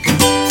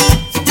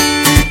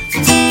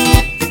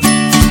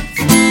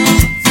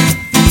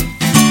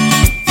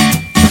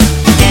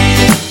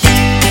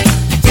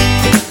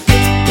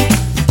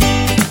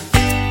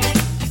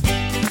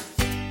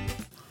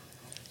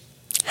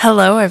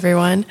Hello,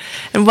 everyone,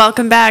 and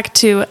welcome back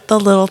to the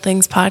Little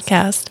Things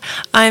Podcast.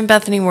 I'm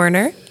Bethany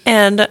Werner,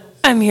 and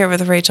I'm here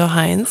with Rachel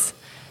Hines,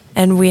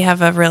 and we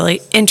have a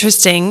really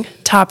interesting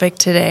topic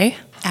today.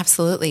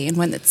 Absolutely, and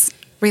one that's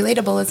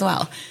relatable as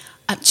well.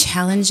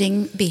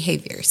 Challenging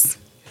behaviors.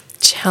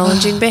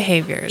 Challenging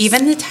behaviors.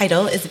 Even the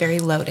title is very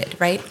loaded,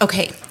 right?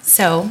 Okay,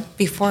 so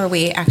before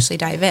we actually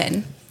dive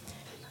in,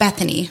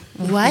 Bethany,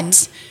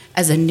 what,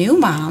 as a new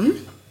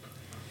mom,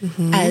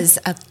 as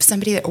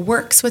somebody that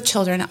works with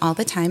children all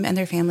the time and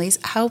their families,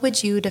 how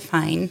would you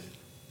define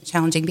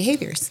challenging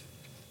behaviors?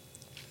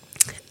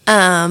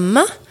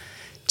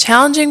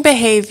 Challenging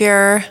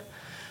behavior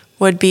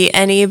would be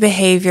any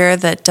behavior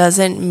that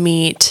doesn't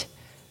meet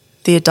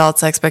the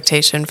adult's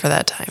expectation for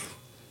that time.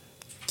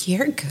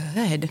 You're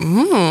good.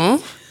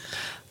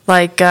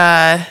 Like,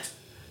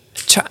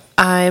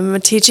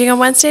 I'm teaching a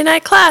Wednesday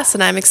night class,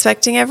 and I'm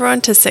expecting everyone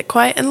to sit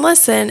quiet and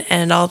listen,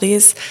 and all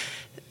these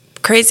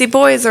crazy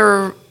boys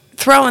are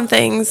throwing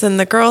things, and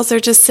the girls are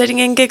just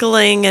sitting and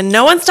giggling, and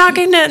no one's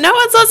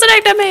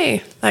listening to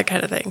me. That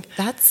kind of thing.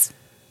 That's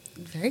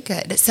very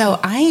good. So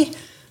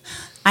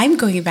I'm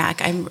going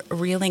back. I'm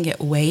reeling it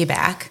way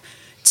back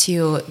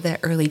to the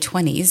early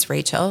 20s,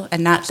 Rachel,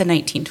 and not the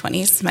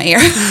 1920s. My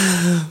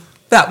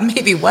that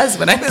maybe was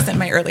when I was in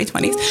my early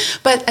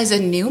 20s. But as a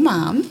new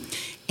mom,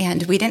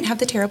 and we didn't have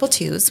the terrible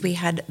twos. We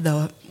had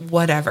the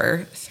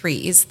whatever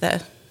threes,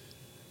 the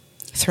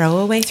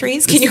throwaway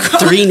threes. Can you call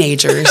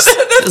Three-nagers.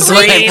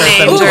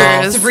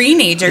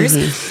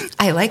 Three-nagers.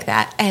 I like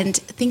that. And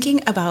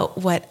thinking about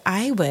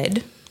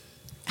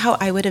how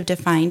I would have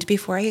defined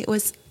before I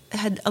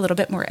had a little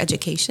bit more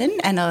education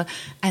and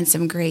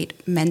some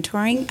great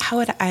mentoring, how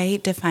would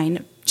I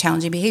define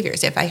challenging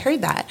behaviors if I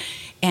heard that?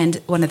 And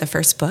one of the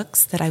first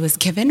books that I was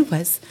given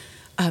was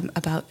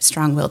about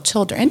strong-willed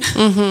children.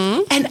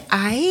 And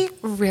I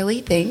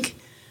really think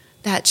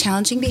that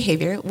challenging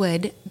behavior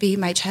would be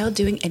my child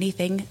doing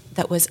anything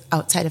that was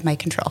outside of my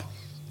control.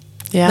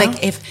 Yeah.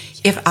 Like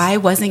if I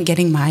wasn't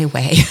getting my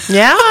way.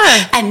 Yeah.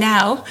 And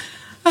now,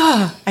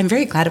 I'm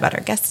very glad about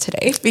our guest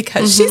today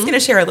because she's going to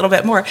share a little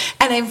bit more.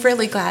 And I'm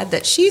really glad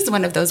that she's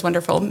one of those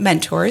wonderful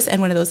mentors and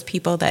one of those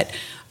people that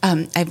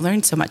I've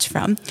learned so much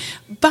from.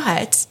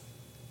 But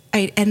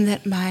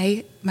that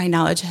my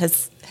knowledge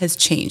has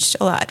changed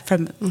a lot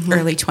from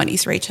early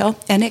 20s, Rachel,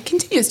 and it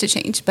continues to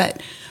change.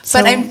 But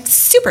I'm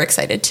super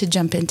excited to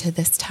jump into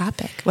this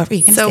topic. What were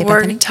you going to say, So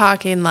we're Bethany?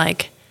 talking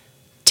like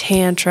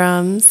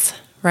tantrums,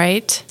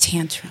 right?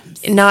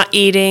 Tantrums. Not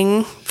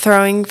eating,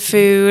 throwing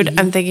food.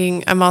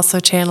 I'm also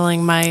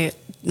channeling my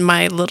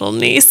little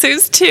niece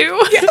who's 2.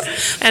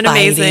 Yes. And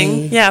Biting.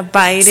 amazing. Yeah,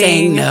 biting.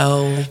 Saying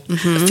no,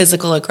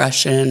 physical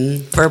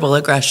aggression, verbal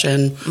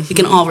aggression. We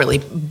can all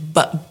really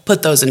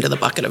put those into the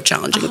bucket of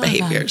challenging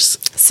behaviors.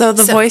 So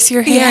the voice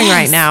you're hearing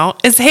right now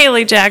is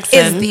Haley Jackson.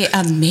 Is the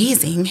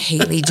amazing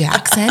Haley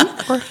Jackson.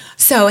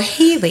 So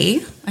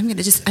Haley, I'm going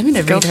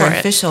to read her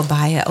official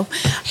bio.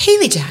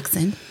 Haley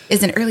Jackson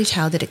is an early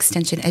childhood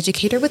extension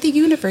educator with the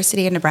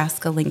University of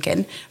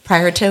Nebraska-Lincoln.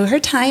 Prior to her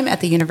time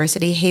at the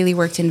university, Haley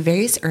worked in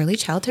various early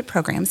childhood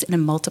programs in a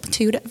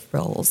multitude of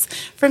roles.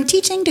 From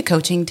teaching to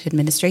coaching to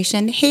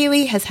administration,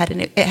 Haley has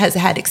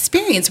had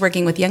experience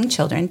working with young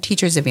children,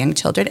 teachers of young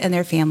children, and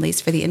their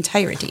families for the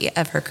entirety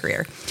of her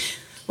career,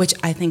 which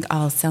I think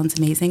all sounds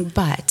amazing,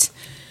 but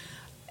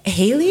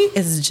Haley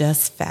is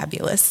just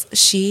fabulous.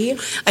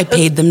 I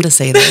paid them to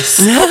say this.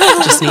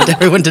 Just need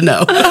everyone to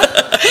know.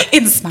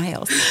 In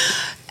smiles.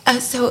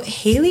 So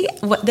Haley,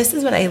 this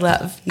is what I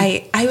love.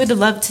 I would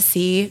love to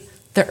see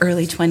the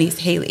early 20s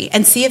Haley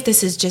and see if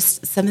this is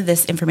just, some of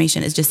this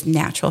information is just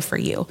natural for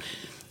you.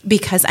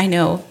 Because I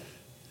know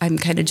I'm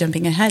kind of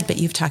jumping ahead, but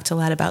you've talked a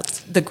lot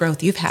about the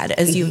growth you've had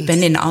as you've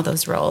been in all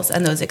those roles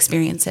and those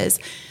experiences.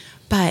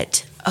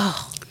 But,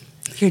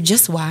 you're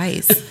just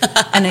wise,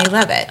 and I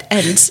love it.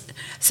 And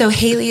so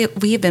Haley,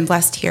 we have been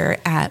blessed here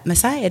at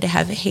Messiah to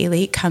have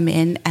Haley come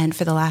in and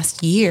for the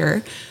last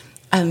year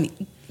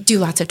do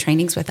lots of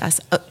trainings with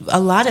us, a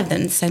lot of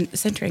them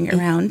centering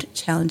around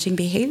challenging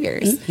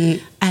behaviors.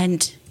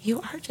 And you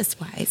are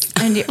just wise,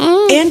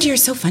 and you're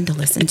so fun to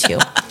listen to.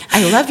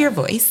 I love your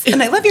voice,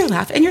 and I love your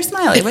laugh, and your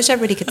smile. I wish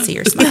everybody could see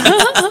your smile.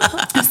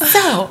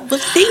 Well,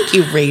 thank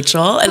you,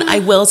 Rachel. And I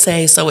will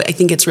say, so I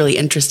think it's really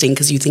interesting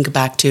because you think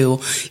back to,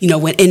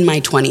 when in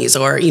my 20s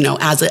or,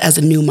 as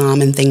a new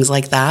mom and things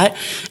like that.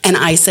 And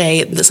I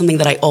say that something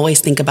that I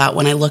always think about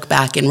when I look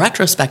back in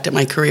retrospect at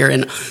my career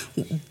and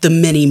the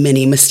many,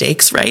 many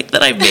mistakes, right,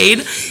 that I've made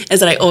is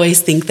that I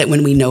always think that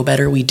when we know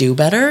better, we do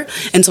better.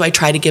 And so I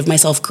try to give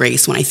myself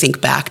grace when I think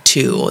back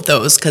to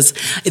those because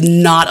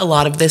not a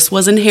lot of this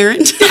was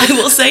inherent. I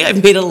will say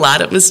I've made a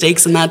lot of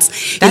mistakes, and that's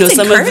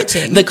some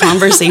encouraging. of the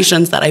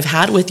conversations that I've had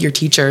had with your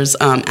teachers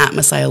at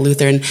Messiah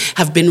Lutheran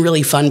have been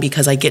really fun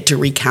because I get to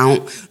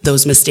recount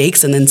those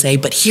mistakes and then say,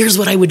 but here's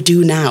what I would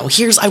do now.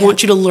 I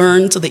want you to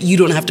learn so that you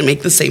don't have to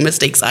make the same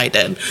mistakes I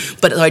did.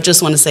 But I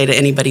just want to say to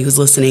anybody who's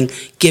listening,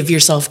 give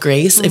yourself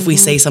grace. If we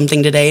say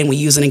something today and we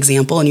use an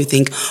example and you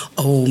think,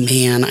 oh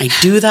man, I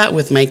do that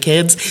with my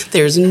kids,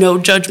 there's no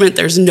judgment,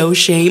 there's no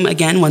shame.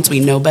 Again, once we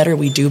know better,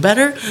 we do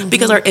better,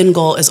 because our end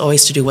goal is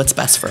always to do what's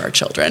best for our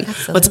children.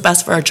 Absolutely. What's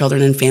best for our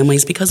children and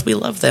families, because we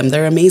love them.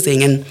 They're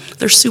amazing and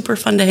they're super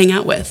fun to hang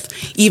out with,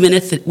 even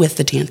if with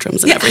the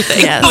tantrums and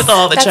everything, with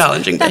all the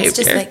challenging behavior. That's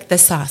just like the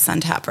sauce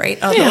on top,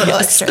 right? All the little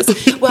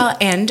extras. Well,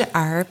 and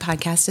our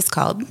podcast is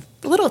called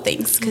Little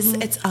Things, because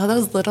it's all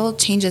those little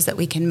changes that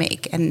we can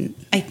make. And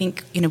I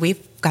think,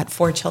 we've got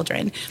 4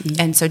 children.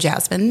 And so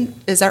Jasmine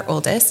is our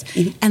oldest.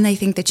 And I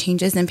think the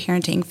changes in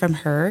parenting from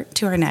her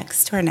to our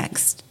next, to our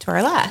next, to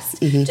our last,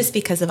 just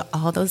because of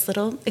all those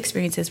little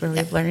experiences where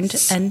we've learned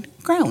and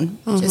grown.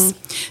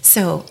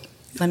 So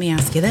let me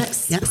ask you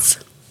this. Yes.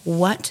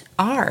 What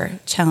are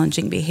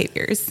challenging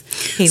behaviors,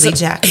 Haley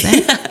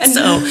Jackson?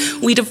 So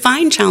we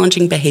define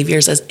challenging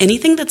behaviors as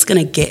anything that's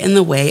going to get in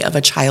the way of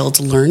a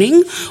child's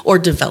learning or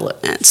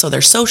development. So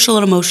their social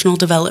and emotional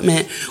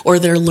development, or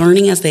their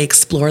learning as they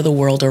explore the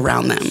world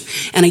around them.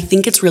 And I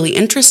think it's really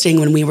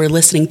interesting when we were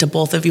listening to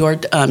both of your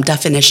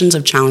definitions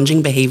of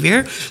challenging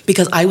behavior,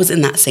 because I was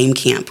in that same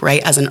camp,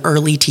 right? As an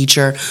early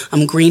teacher,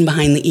 I'm green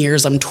behind the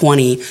ears, I'm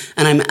 20,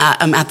 and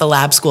I'm at the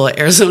lab school at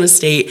Arizona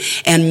State,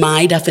 and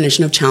my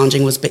definition of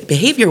challenging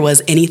behavior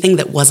was anything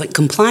that wasn't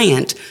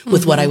compliant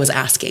with what I was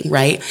asking,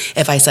 right?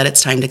 If I said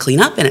it's time to clean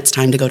up and it's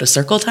time to go to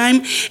circle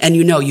time, and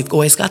you've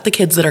always got the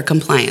kids that are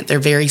compliant. They're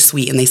very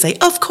sweet, and they say,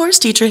 of course,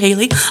 Teacher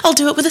Haley, I'll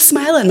do it with a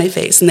smile on my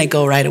face, and they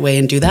go right away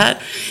and do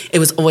that. It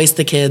was always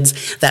the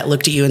kids that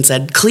looked at you and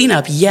said, clean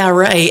up, yeah,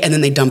 right, and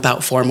then they dump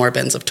out 4 more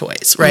bins of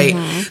toys, right?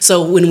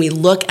 So when we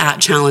look at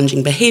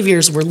challenging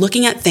behaviors, we're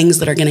looking at things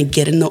that are going to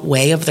get in the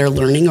way of their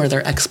learning or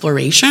their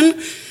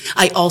exploration.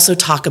 I also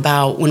talk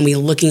about, when we're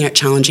looking at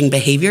challenging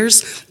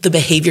behaviors, the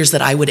behaviors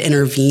that I would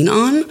intervene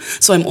on.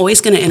 So I'm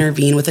always going to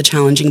intervene with a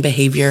challenging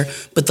behavior,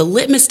 but the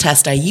litmus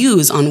test I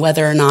use on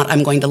whether or not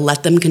I'm going to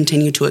let them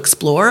continue to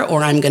explore,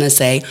 or I'm going to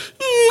say,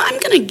 I'm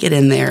going to get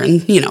in there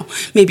and,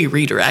 maybe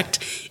redirect,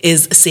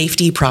 is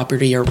safety,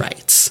 property, or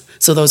rights.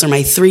 So those are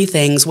my 3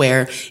 things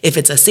where if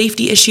it's a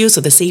safety issue,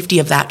 so the safety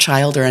of that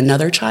child or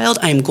another child,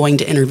 I'm going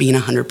to intervene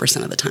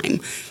 100% of the time.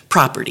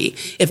 Property.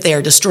 If they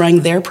are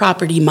destroying their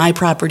property, my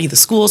property, the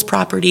school's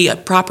property, a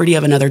property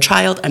of another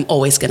child, I'm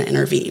always going to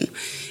intervene.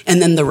 And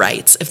then the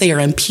rights. If they are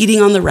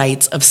impeding on the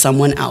rights of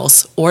someone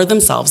else or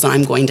themselves, then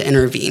I'm going to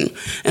intervene.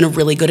 And a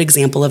really good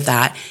example of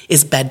that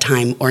is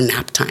bedtime or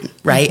nap time,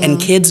 right? And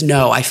kids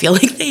know, I feel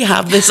like they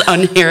have this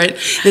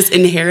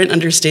inherent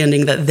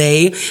understanding that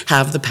they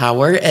have the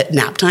power at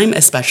nap time,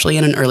 especially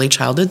in an early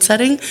childhood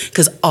setting,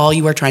 because all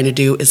you are trying to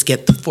do is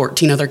get the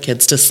 14 other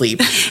kids to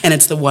sleep. And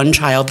it's the one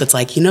child that's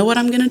like, you know what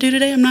I'm going to do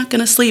today? I'm not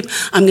going to sleep.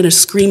 I'm going to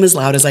scream as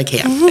loud as I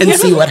can and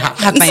see what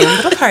happens. Have my own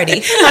little party.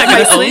 Have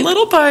my own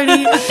little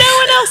party. No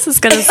one else is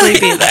going to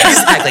sleep either.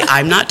 Exactly.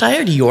 I'm not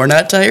tired. You're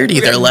not tired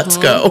either. Let's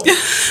go.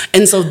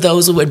 And so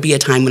those would be a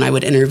time when I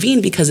would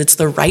intervene, because it's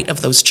the right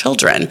of those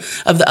children,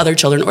 of the other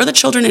children, or the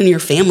children in your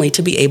family,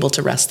 to be able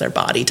to rest their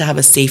body, to have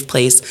a safe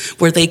place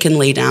where they can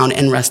lay down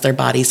and rest their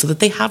body so that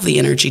they have the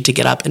energy to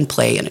get up and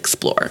play and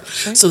explore.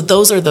 Sure. So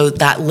those are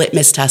that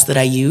litmus test that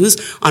I use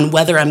on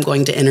whether I'm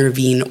going to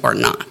intervene or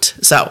not.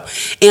 So,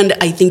 and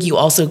I think you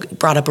also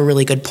brought up a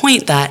really good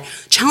point that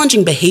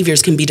challenging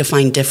behaviors can be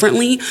defined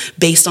differently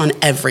based on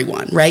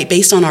everyone, right?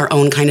 Based on our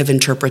own kind of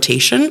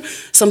interpretation.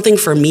 Something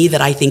for me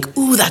that I think,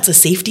 ooh, that's a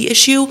safety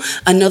issue,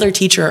 another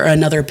teacher or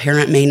another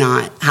parent may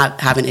not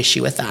have an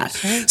issue with that.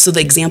 Sure. So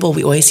the example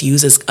we always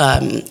use is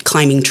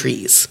climbing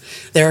trees.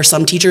 There are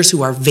some teachers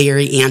who are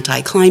very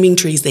anti-climbing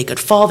trees. They could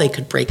fall, they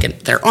could break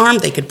their arm,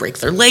 they could break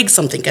their leg,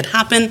 something could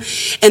happen.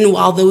 And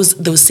while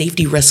those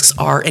safety risks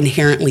are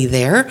inherently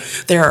there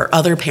are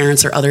other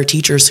parents or other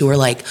teachers who are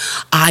like,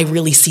 I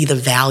really see the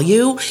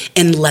value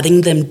in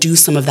letting them do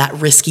some of that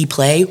risky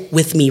play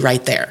with me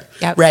right there.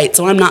 Yep. Right.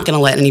 So I'm not going to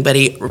let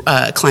anybody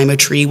climb a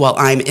tree while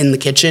I'm in the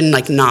kitchen,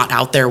 like not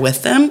out there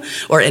with them,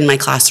 or in my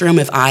classroom.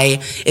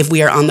 If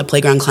we are on the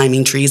playground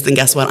climbing trees, then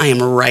guess what? I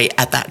am right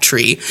at that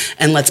tree.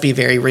 And let's be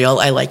very real.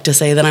 I like to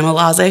say that I'm a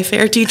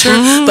laissez-faire teacher,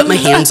 but my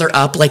hands are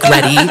up, like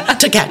ready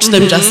to catch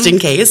them just in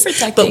case.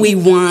 Protecting. But we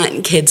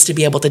want kids to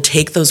be able to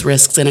take those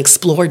risks and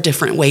explore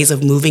different ways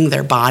of moving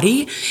their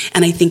body.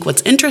 And I think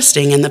what's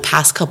interesting in the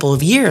past couple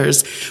of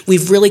years,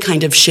 we've really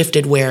kind of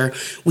shifted where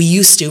we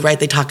used to, right?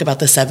 They talk about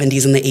the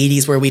 70s and the 80s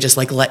where we just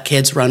like let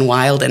kids run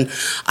wild, and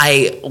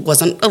I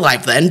wasn't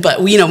alive then, but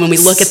when we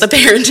look at the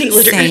parenting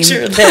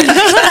literature,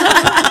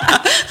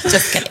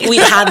 just kidding. We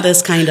had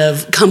this kind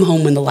of come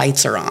home when the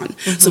lights are on.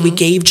 So we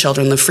gave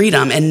children the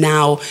freedom, and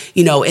now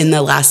in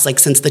the last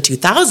since the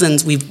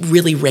 2000s, we've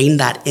really reined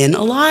that in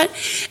a lot.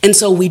 And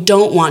so we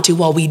don't want to,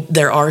 while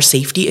there are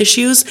safety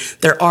issues,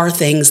 there are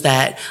things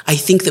that I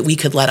think that we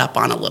could let up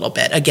on a little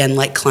bit, again,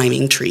 like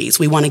climbing trees.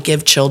 We want to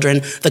give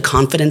children the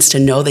confidence to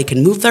know they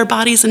can move their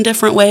bodies in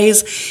different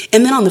ways.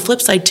 And then on the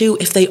flip side too,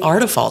 if they are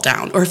to fall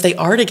down or if they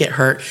are to get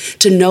hurt,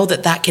 to know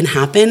that that can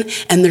happen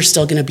and they're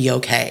still going to be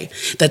okay.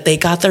 That they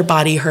got their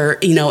body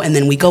hurt, and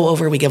then we go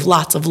over, we give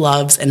lots of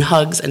loves and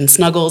hugs and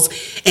snuggles,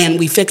 and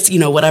we fix,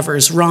 whatever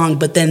is wrong.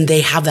 But then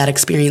they have that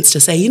experience to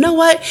say, you know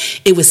what?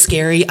 It was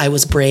scary. I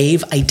was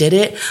brave. I did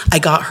it. I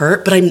got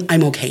hurt, but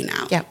I'm okay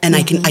now. Yep. And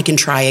I can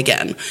try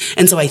again.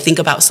 And so I think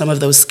about some of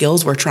those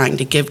skills we're trying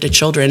to give to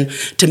children.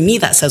 To me,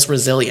 that says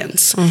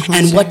resilience.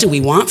 And what do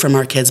we want from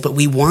our kids? But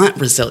we want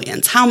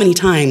resilience. How many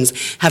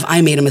times have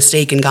I made a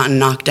mistake and gotten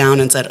knocked down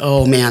and said,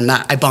 oh man,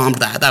 I bombed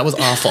that. That was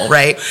awful,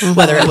 right?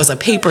 Whether it was a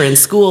paper in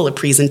school, a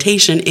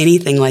presentation,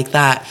 anything like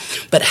that.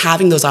 But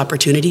having those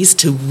opportunities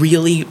to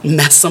really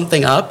mess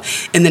something up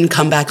and then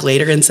come back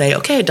later and say,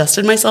 okay, I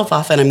dusted myself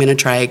off and I'm going to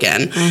try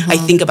again. I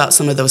think about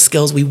some of those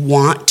skills we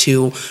want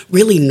to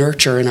really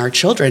nurture in our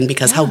children,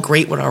 because how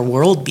great would our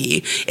world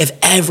be if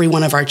every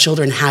one of our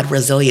children had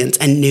resilience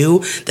and knew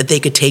that they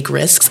could take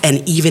risks,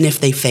 and even if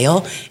they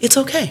fail, it's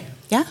okay.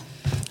 Yeah.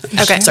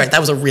 Okay. Sorry, that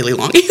was a really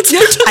long answer.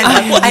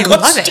 I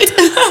love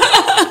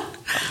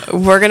it.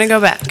 We're going to go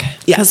back.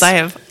 Yes.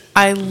 Because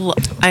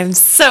I'm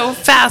so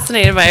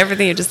fascinated by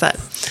everything you just said.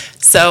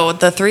 So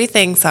the three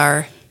things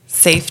are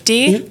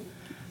safety,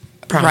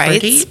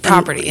 rights,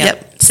 property.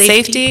 Yep.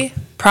 Safety,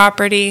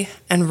 property,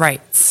 and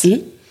rights.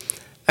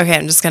 Okay,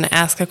 I'm just going to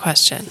ask a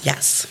question.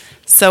 Yes.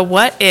 So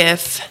what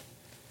if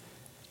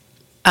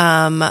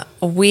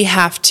we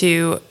have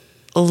to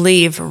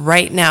leave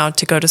right now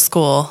to go to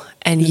school,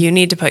 and you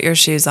need to put your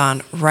shoes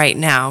on right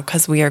now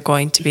because we are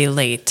going to be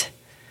late?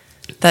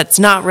 That's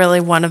not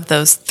really one of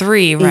those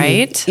three,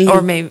 right?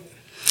 Or maybe...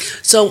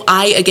 So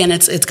again,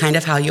 it's kind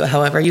of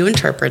however you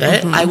interpret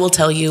it. I will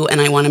tell you,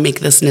 and I want to make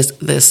this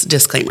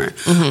disclaimer.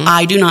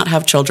 I do not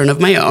have children of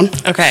my own.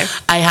 Okay.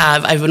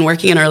 I've been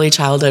working in early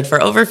childhood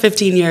for over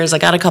 15 years. I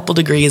got a couple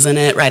degrees in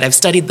it, right? I've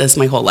studied this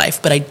my whole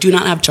life, but I do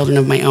not have children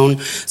of my own.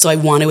 So I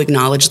want to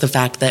acknowledge the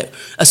fact that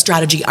a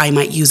strategy I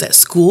might use at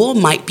school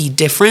might be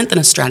different than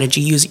a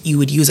strategy you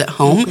would use at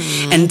home.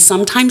 And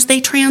sometimes they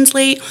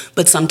translate,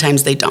 but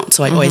sometimes they don't.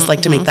 So I always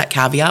like to make that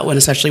caveat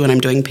especially when I'm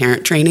doing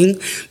parent training,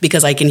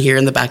 because I can hear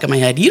in the back of my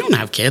head, you don't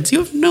have kids, you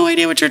have no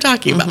idea what you're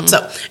talking about.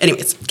 So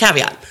anyways,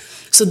 caveat.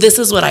 So this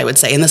is what I would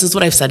say, and this is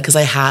what I've said, because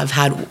I have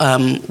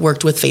had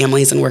worked with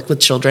families and worked with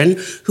children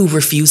who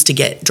refuse to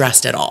get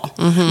dressed at all,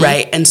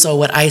 right? And so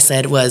what I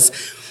said was,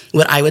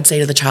 what I would say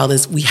to the child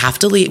is, we have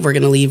to leave. We're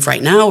going to leave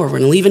right now, or we're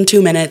going to leave in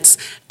 2 minutes.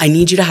 I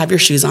need you to have your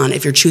shoes on.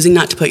 If you're choosing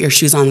not to put your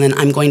shoes on, then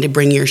I'm going to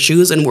bring your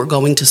shoes and we're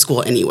going to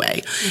school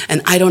anyway.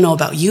 And I don't know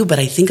about you, but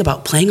I think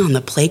about playing on the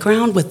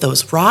playground with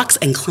those rocks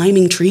and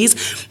climbing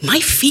trees.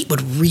 My feet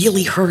would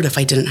really hurt if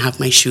I didn't have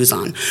my shoes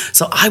on.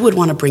 So I would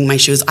want to bring my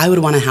shoes. I would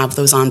want to have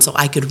those on so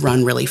I could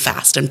run really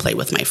fast and play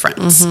with my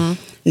friends.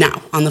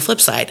 Now, on the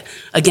flip side,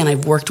 again,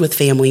 I've worked with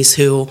families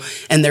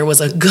and there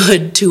was a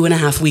good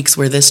 2.5 weeks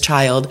where this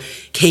child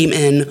came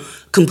in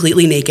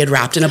completely naked,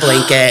 wrapped in a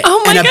blanket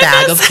and a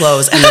bag of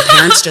clothes. And the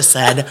parents just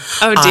said,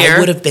 oh, dear. I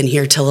would have been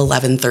here till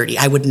 11:30.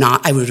 I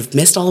would have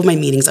missed all of my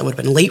meetings. I would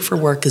have been late for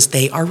work because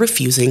they are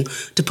refusing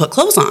to put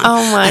clothes on.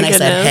 Oh, my And I goodness.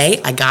 said,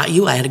 hey, I got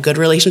you. I had a good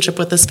relationship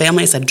with this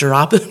family. I said,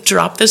 drop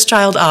this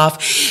child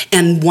off.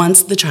 And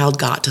once the child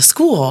got to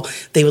school,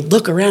 they would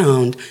look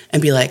around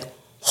and be like,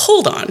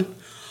 hold on.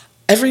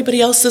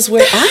 Everybody else is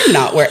where I'm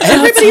not where.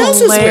 Everybody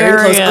else is wearing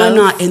clothes. I'm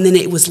not. And then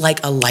it was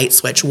like a light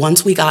switch.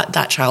 Once we got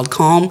that child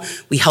calm,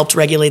 we helped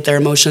regulate their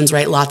emotions,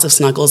 right? Lots of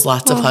snuggles,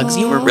 lots of hugs.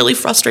 You were really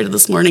frustrated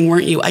this morning,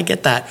 weren't you? I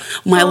get that.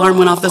 My alarm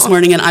went off this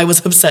morning and I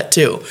was upset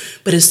too.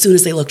 But as soon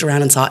as they looked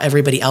around and saw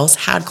everybody else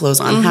had clothes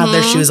on, had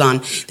their shoes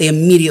on, they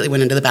immediately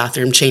went into the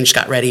bathroom, changed,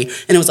 got ready,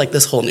 and it was like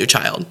this whole new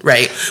child,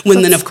 right?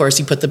 Then of course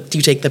you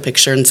take the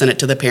picture and send it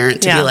to the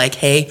parent to be like,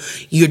 hey,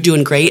 you're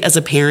doing great as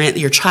a parent.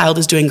 Your child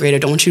is doing great. I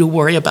don't want you to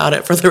worry about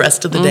it for the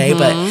rest of the day.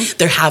 But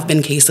there have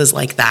been cases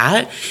like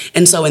that.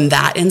 And so in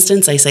that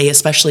instance, I say,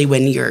 especially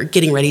when you're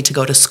getting ready to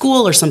go to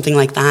school or something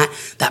like that,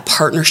 that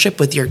partnership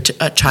with your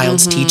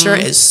child's teacher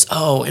is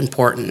so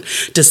important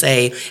to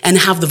say, and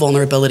have the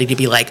vulnerability to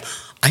be like,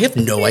 I have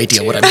no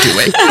idea what I'm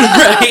doing.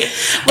 Right?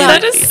 Well,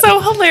 that is so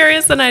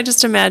hilarious. And I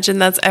just imagine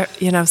that's,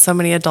 so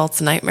many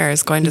adults'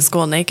 nightmares going to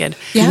school naked.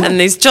 Yeah. And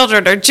these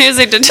children are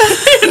choosing to,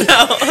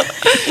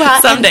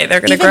 well, someday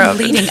they're going to grow up.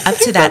 Leading up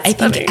to that, I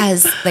think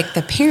as like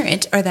the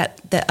parent or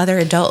the other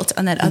adult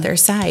on that other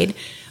side,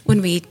 when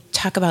we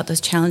talk about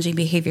those challenging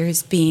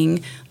behaviors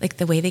being like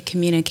the way they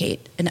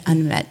communicate an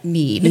unmet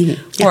need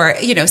or,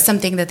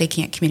 something that they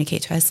can't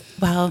communicate to us.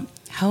 Well,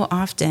 how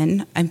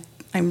often I'm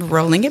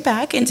rolling it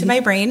back into my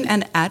brain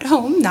and at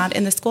home, not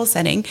in the school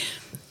setting.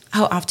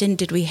 How often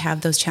did we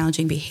have those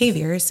challenging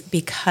behaviors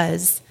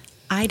because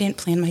I didn't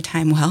plan my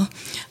time well?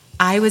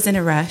 I was in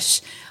a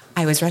rush.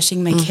 I was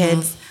rushing my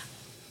kids.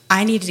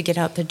 I needed to get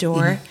out the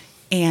door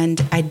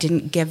and I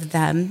didn't give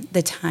them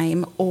the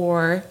time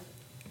or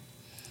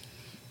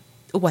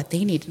what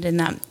they needed in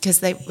them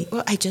because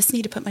I just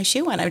need to put my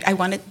shoe on. I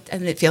want it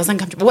and it feels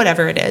uncomfortable,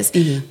 whatever it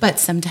is. But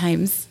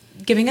sometimes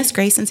giving us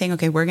grace and saying,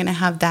 okay, we're going to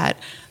have that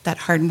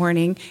hard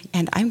morning,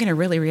 and I'm going to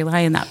really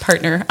rely on that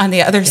partner on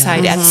the other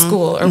side at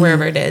school or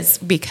wherever it is,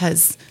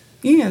 because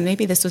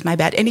maybe this was my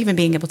bad. And even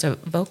being able to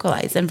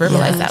vocalize and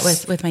verbalize that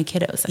with my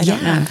kiddos. I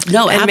don't know.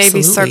 No, and absolutely.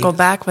 maybe circle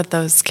back with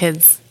those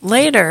kids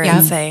later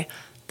and say,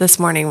 this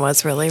morning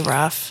was really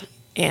rough,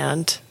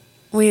 and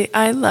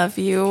I love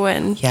you,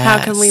 and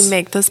how can we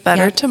make this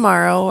better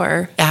tomorrow?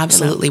 Or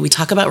absolutely. We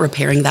talk about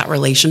repairing that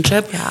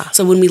relationship. Yeah.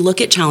 So when we look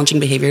at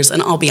challenging behaviors,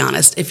 and I'll be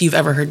honest, if you've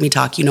ever heard me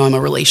talk, I'm a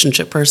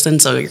relationship person,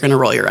 so you're going to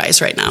roll your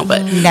eyes right now.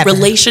 But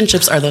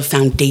relationships are the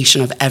foundation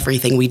of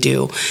everything we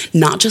do,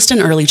 not just in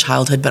early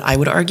childhood, but I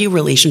would argue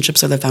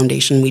relationships are the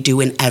foundation we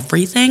do in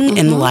everything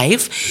in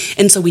life.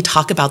 And so we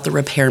talk about the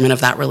repairment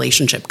of that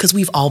relationship, because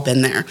we've all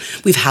been there.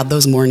 We've had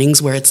those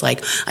mornings where it's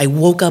like, I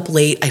woke up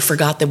late, I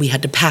forgot that we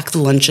had to pack the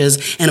lunches,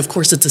 and of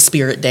course it's a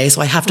spirit day,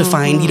 so I have to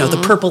find,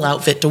 the purple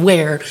outfit to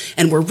wear,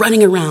 and we're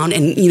running around,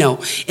 and, in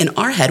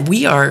our head,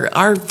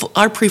 our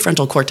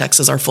prefrontal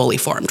cortexes are fully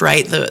formed,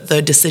 right?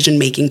 The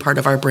decision-making part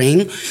of our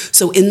brain.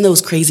 So in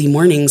those crazy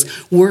mornings,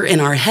 we're in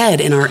our head,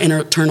 in our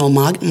internal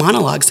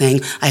monologue saying,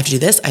 I have to do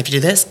this, I have to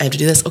do this, I have to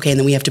do this, okay, and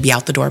then we have to be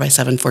out the door by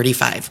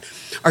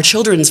 7:45. Our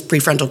children's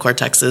prefrontal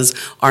cortexes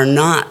are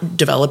not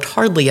developed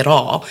hardly at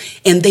all,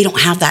 and they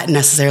don't have that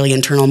necessarily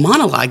internal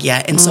monologue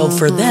yet, and so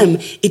for them,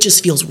 it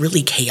just feels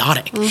really chaotic.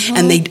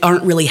 And they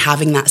aren't really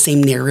having that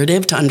same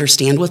narrative to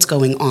understand what's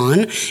going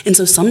on. And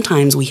so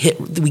sometimes we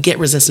get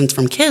resistance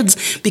from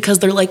kids because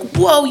they're like,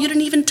 whoa, you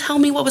didn't even tell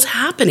me what was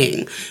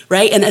happening,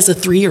 right? And as a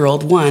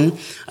 3-year-old,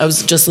 I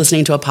was just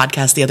listening to a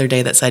podcast the other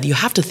day that said, you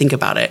have to think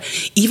about it.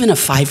 Even a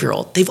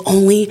 5-year-old, they've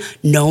only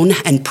known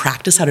and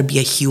practiced how to be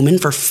a human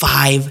for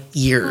 5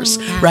 years,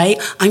 right?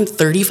 I'm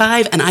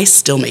 35 and I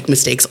still make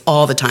mistakes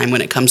all the time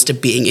when it comes to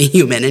being a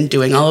human and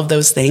doing all of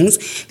those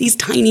things. These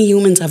tiny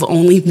humans have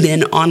only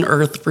been on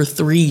Earth for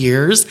 3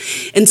 years.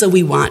 And so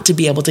we want to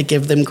be able to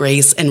give them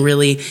grace, and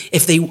really,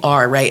 if they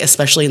are, right,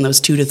 especially in those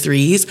 2 to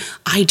 3s,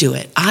 I do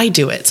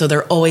it. So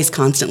they're always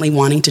constantly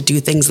wanting to do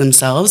things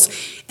themselves.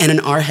 And in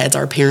our heads,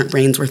 our parent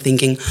brains were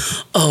thinking,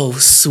 oh,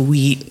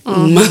 sweet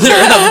mother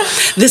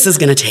of, this is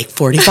going to take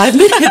 45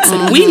 minutes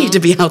and we need to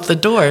be out the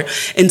door.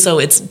 And so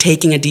it's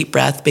taking a deep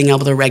breath, being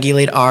able to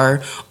regulate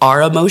our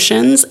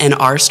emotions and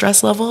our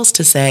stress levels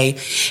to say,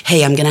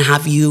 hey, I'm going to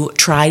have you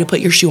try to put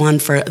your shoe on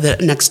for the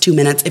next 2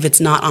 minutes. If it's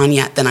not on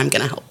yet, then I'm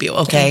going to help you,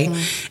 okay?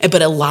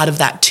 But a lot of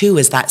that, too,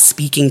 is that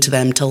speaking to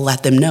them to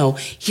let them know,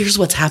 here's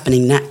what's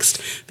happening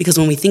next. Because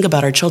when we think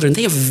about our children,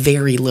 they have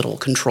very little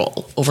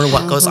control over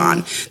what goes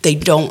on. They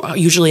don't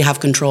usually have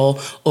control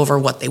over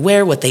what they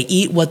wear, what they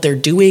eat, what they're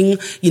doing,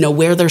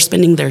 where they're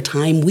spending their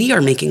time. We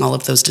are making all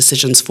of those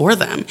decisions for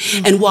them.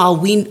 And while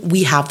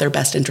we have their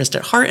best interest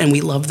at heart and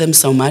we love them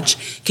so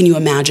much, can you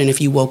imagine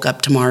if you woke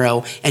up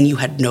tomorrow and you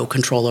had no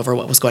control over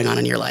what was going on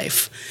in your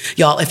life?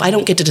 Y'all, if I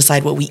don't get to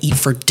decide what we eat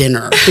for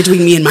dinner between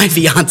me and my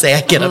fiance,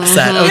 I get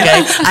upset,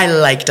 okay? I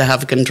like to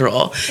have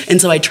control.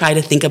 And so I try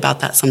to think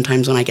about that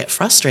sometimes when I get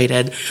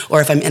frustrated, or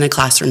if I'm in a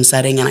classroom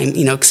setting and I'm,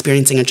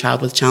 experiencing a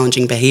child with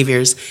challenging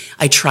behaviors,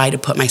 I try to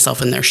put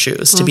myself in their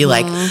shoes to be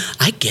like,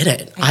 I get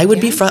it.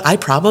 I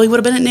probably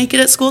would have been naked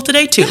at school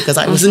today too, because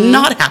I was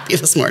not happy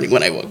this morning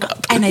when I woke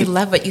up. And I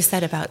love what you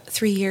said about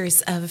 3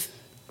 years of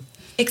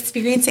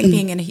experiencing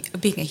being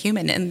a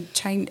human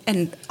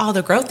and all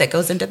the growth that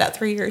goes into that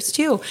 3 years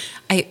too.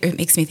 It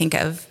makes me think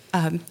of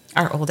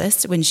our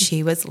oldest. When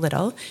she was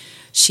little,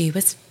 she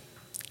was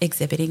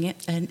exhibiting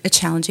a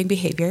challenging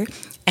behavior,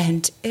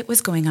 and it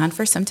was going on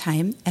for some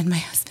time. And my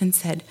husband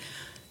said,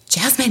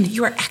 Jasmine,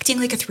 you are acting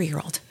like a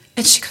 3-year-old.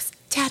 And she goes,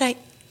 Dad, I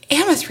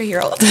am a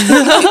 3-year-old.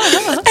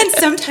 And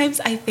sometimes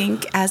I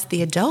think as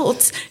the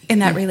adults in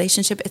that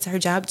relationship, it's our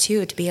job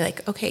too to be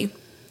like, okay,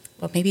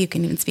 well, maybe you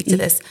can even speak to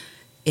this.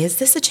 Is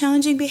this a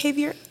challenging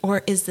behavior,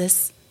 or is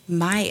this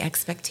my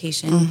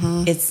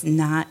expectation? It's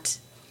not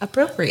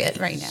appropriate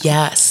right now.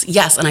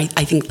 Yes. And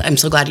I think I'm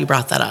so glad you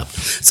brought that up.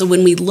 So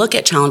when we look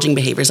at challenging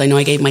behaviors, I know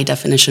I gave my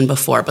definition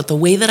before, but the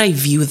way that I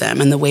view them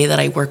and the way that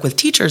I work with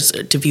teachers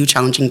to view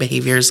challenging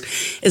behaviors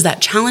is that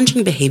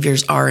challenging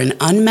behaviors are an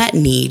unmet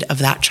need of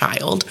that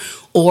child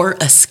or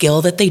a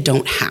skill that they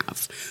don't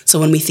have. So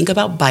when we think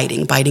about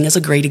biting is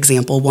a great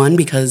example. One,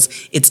 because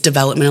it's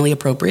developmentally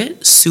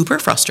appropriate, super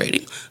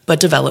frustrating, but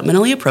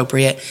developmentally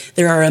appropriate.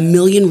 There are a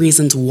million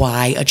reasons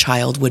why a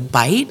child would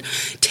bite.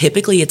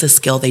 Typically, it's a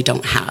skill they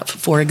don't have.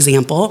 For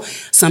example,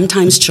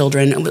 sometimes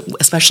children,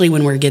 especially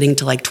when we're getting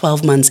to like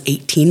 12 months,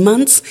 18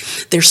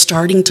 months, they're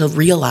starting to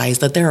realize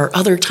that there are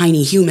other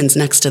tiny humans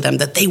next to them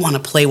that they want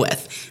to play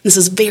with. This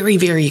is very,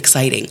 very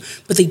exciting,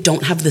 but they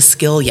don't have the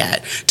skill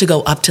yet to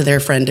go up to their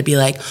friend to be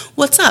like,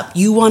 what's up?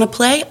 You want to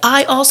play?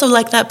 I also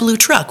like that blue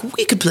truck.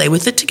 We could play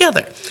with it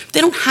together. They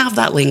don't have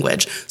that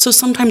language. So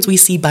sometimes we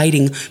see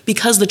biting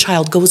because the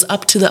child goes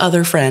up to the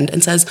other friend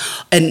and says,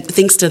 and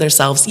thinks to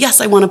themselves,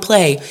 yes, I want to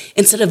play.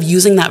 Instead of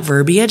using that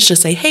verbiage to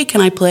say, hey,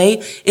 can I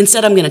play?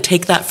 Instead, I'm going to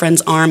take that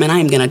friend's arm and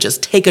I'm going to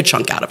just take a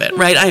chunk out of it,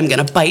 right? I am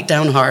going to bite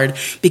down hard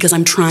because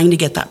I'm trying to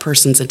get that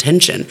person's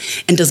attention.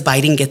 And does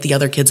biting get the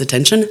other kid's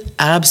attention?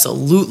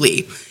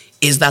 Absolutely.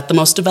 Is that the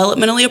most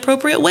developmentally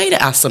appropriate way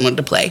to ask someone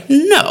to play?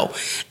 No.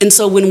 And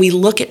so when we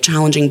look at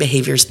challenging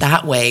behaviors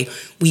that way,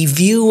 we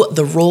view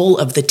the role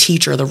of the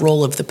teacher, the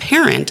role of the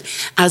parent,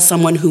 as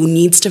someone who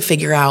needs to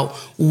figure out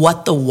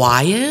what the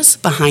why is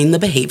behind the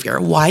behavior,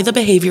 why the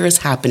behavior is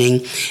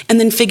happening, and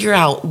then figure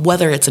out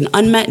whether it's an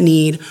unmet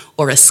need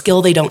or a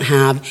skill they don't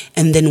have,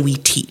 and then we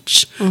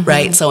teach,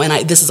 right? So,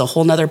 this is a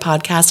whole nother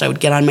podcast I would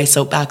get on my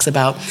soapbox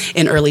about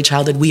in early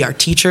childhood. We are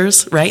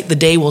teachers, right? The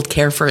day will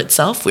care for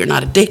itself. We're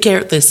not a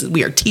daycare.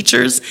 We are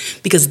teachers,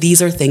 because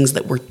these are things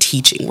that we're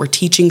teaching. We're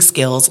teaching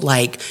skills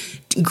like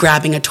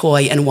grabbing a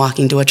toy and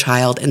walking to a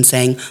child and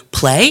saying,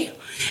 play.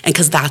 And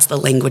because that's the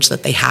language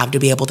that they have to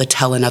be able to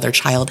tell another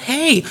child,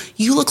 hey,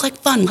 you look like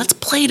fun, let's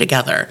play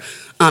together.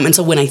 And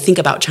so when I think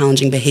about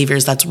challenging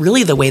behaviors, that's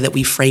really the way that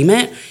we frame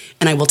it.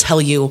 And I will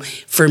tell you,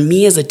 for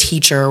me as a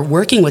teacher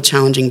working with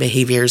challenging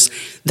behaviors,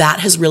 that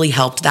has really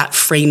helped, that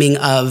framing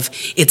of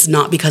it's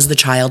not because the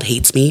child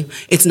hates me.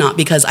 It's not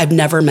because I've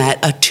never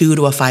met a 2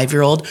 to a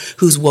 5-year-old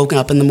who's woken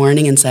up in the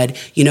morning and said,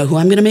 you know who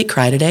I'm going to make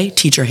cry today?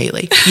 Teacher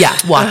Haley. Yeah,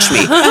 watch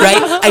me,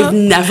 right? I've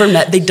never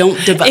met, they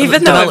don't develop.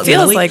 Even though it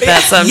feels like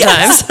that sometimes.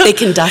 Yes, they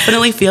can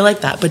definitely feel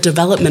like that. But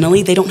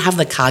developmentally, they don't have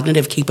the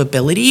cognitive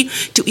capability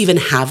to even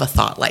have a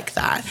thought like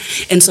that.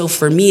 And so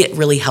for me, it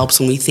really helps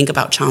when we think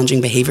about challenging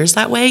behaviors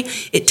that way.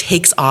 It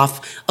takes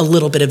off a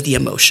little bit of the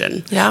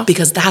emotion. Yeah.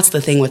 Because that's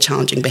the thing with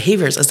challenging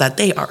behaviors, is that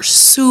they are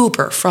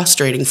super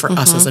frustrating for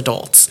us as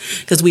adults,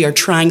 because we are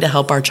trying to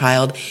help our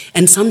child,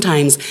 and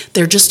sometimes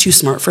they're just too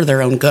smart for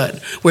their own good,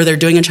 where they're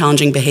doing a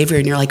challenging behavior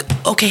and you're like,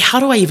 okay,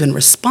 how do I even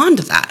respond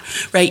to that,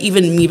 right?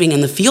 Even me being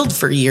in the field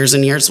for years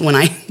and years, when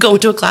I go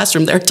into a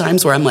classroom, there are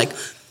times where I'm like,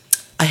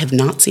 I have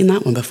not seen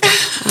that one before.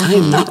 I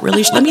am not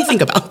really let me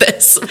think about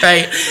this,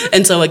 right?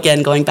 And so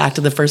again, going back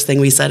to the first thing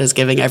we said is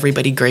giving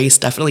everybody grace,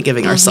 definitely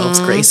giving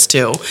ourselves grace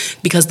too,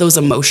 because those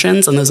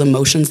emotions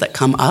that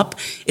come up,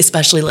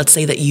 especially let's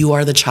say that you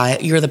are the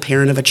child, you're the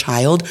parent of a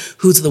child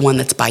who's the one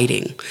that's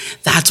biting.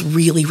 That's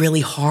really,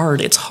 really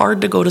hard. It's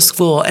hard to go to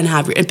school and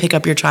pick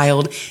up your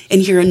child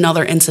and hear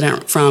another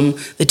incident from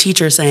the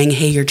teacher saying,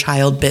 hey, your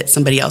child bit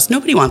somebody else.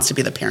 Nobody wants to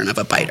be the parent of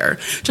a biter,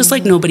 just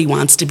like nobody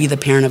wants to be the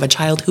parent of a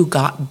child who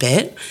got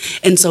bit.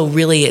 And so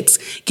really it's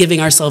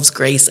giving ourselves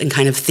grace and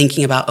kind of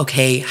thinking about,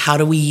 okay, how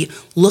do we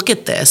look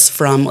at this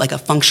from like a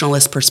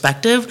functionalist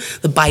perspective?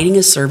 The biting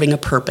is serving a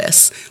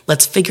purpose.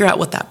 Let's figure out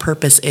what that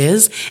purpose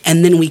is,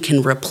 and then we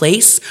can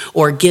replace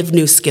or give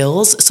new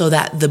skills so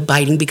that the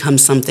biting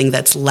becomes something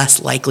that's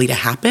less likely to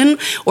happen,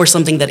 or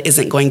something that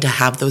isn't going to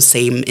have those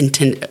same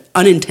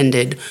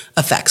unintended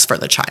effects for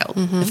the child,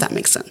 if that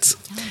makes sense.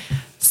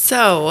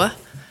 So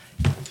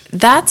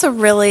that's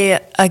really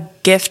a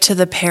gift to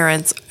the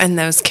parents and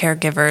those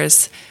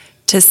caregivers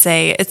to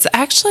say, it's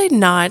actually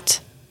not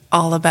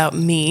all about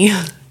me.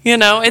 You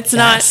know, it's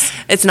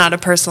not a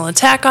personal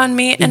attack on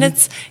me. And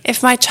it's,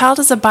 if my child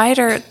is a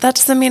biter, that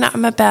doesn't mean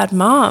I'm a bad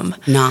mom.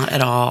 Not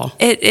at all.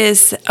 It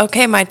is,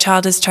 okay, my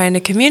child is trying to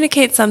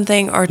communicate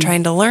something or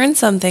trying to learn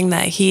something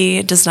that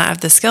he does not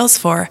have the skills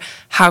for.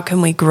 How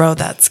can we grow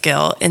that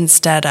skill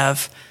instead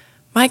of,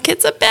 my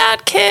kid's a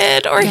bad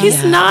kid, or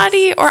he's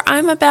naughty, or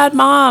I'm a bad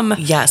mom.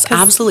 Yes,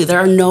 absolutely. There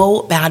are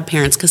no bad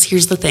parents, because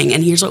here's the thing,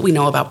 and here's what we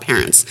know about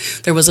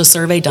parents. There was a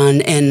survey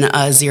done in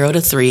 0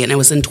 to 3, and it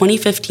was in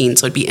 2015,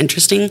 so it'd be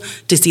interesting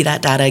to see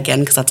that data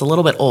again, because that's a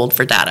little bit old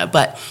for data.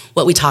 But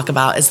what we talk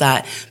about is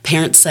that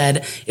parents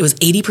said, it was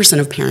 80%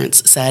 of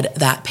parents said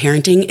that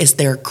parenting is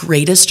their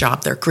greatest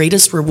job, their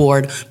greatest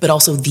reward, but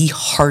also the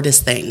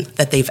hardest thing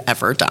that they've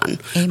ever done.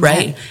 Amen.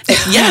 Right?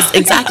 Yes,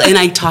 exactly. And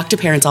I talk to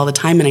parents all the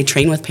time, and I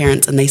train with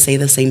parents, and they say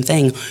the same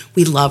thing.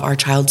 We love our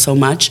child so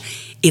much.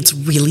 It's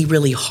really,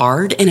 really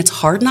hard, and it's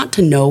hard not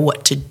to know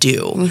what to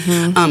do.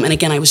 And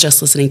again, I was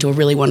just listening to a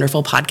really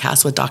wonderful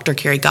podcast with Dr.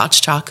 Carrie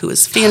Gottschalk, who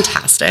is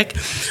fantastic.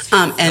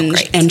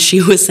 And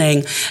she was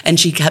saying, and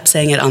she kept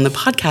saying it on the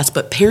podcast,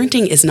 but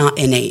parenting is not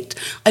innate.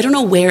 I don't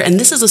know where, and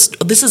this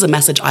is a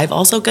message I've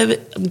also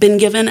been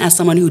given as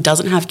someone who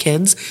doesn't have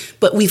kids,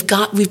 but we've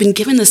been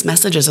given this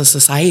message as a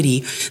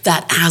society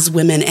that as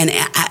women and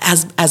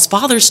as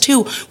fathers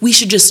too, we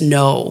should just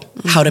know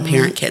how to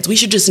parent kids. We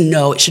should just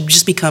know, it should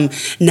just become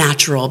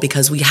natural,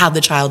 because we have the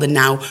child and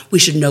now we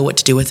should know what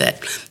to do with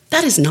it.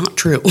 That is not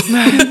true.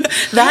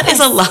 That is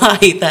a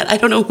lie that I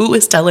don't know who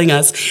is telling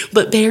us.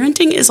 But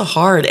parenting is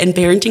hard, and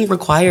parenting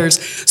requires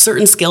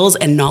certain skills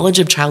and knowledge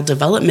of child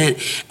development.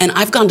 And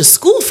I've gone to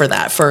school for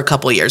that for a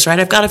couple of years, right?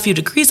 I've got a few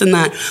degrees in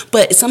that.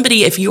 But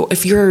somebody, if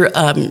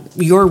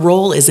your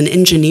role is an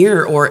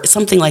engineer or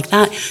something like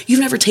that, you've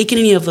never taken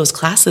any of those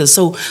classes.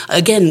 So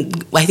again,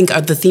 I think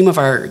the theme of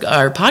our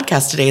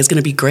podcast today is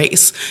going to be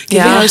grace.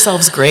 Giving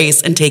ourselves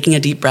grace and taking a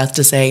deep breath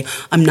to say,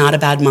 I'm not a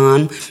bad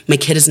mom. My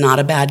kid is not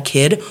a bad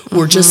kid.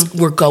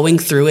 We're going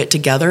through it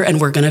together, and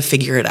we're going to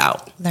figure it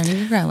out. Learning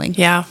and growing.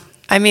 Yeah.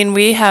 I mean,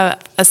 we have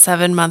a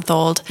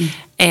 7-month-old,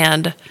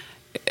 and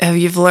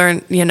you've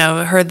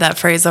heard that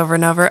phrase over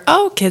and over.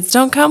 Oh, kids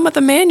don't come with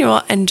a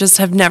manual, and just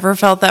have never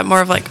felt that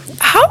more of like,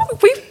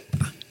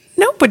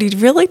 nobody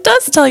really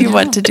does tell you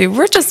what to do.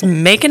 We're just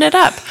making it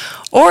up.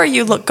 Or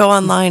you go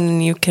online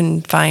and you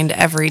can find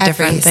every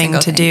different thing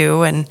to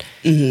do. And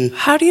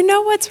how do you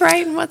know what's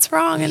right and what's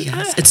wrong? And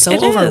it's so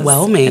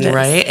overwhelming,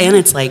 right? And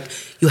it's like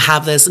you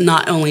have this,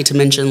 not only to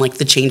mention like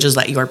the changes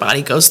that your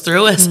body goes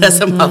through as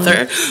a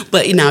mother,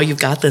 but now you've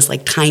got this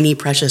like tiny,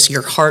 precious,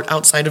 your heart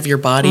outside of your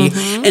body.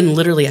 And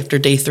literally after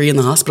day 3 in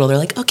the hospital, they're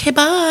like, okay,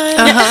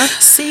 bye.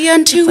 See you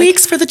in 2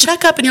 weeks for the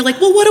checkup. And you're like,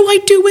 well, what do I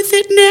do with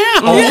it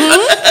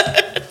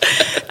now?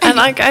 And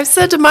like I've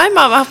said to my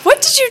mom,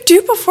 what did you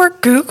do before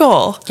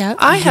Google? Yep.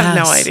 I have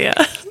no idea.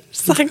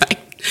 It's like,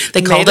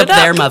 they called up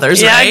their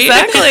mothers, right?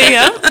 Yeah, exactly.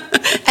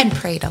 Yeah. And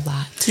prayed a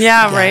lot.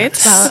 Yeah, right.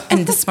 Well,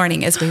 and this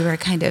morning as we were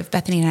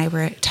Bethany and I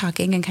were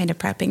talking and kind of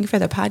prepping for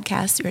the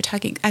podcast, we were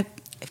talking, I've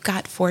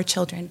got 4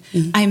 children.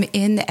 I'm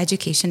in the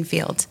education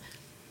field.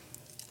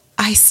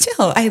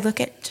 I look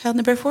at child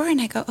number 4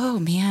 and I go, oh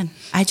man,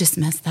 I just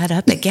messed that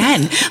up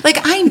again. Like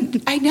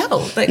I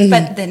know, but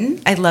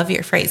then I love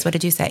your phrase. What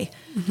did you say?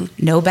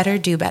 Know better,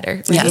 do better.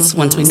 Right? Yes.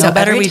 Once we know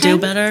better, we do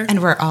better. And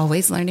we're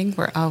always learning.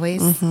 We're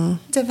always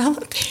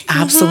developing.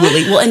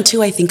 Absolutely. Well, and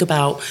too, I think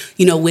about,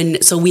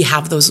 so we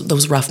have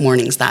those rough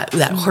mornings, that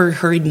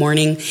hurried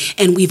morning,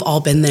 and we've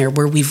all been there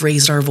where we've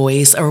raised our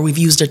voice or we've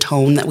used a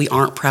tone that we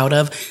aren't proud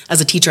of.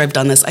 As a teacher, I've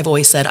done this. I've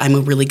always said I'm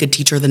a really good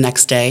teacher the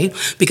next day,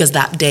 because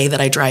that day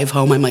that I drive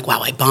home, I'm like,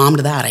 wow, I bombed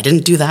that. I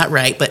didn't do that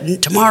right.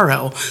 But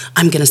tomorrow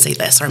I'm going to say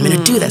this, or I'm going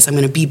to do this. I'm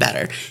going to be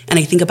better. And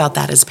I think about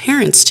that as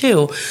parents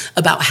too,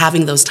 about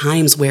having those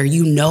times where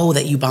you know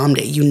that you bombed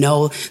it, you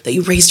know that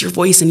you raised your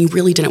voice and you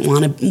really didn't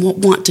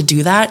want to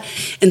do that.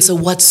 And so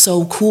what's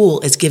so cool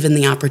is given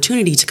the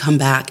opportunity to come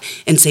back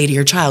and say to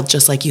your child,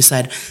 just like you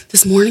said,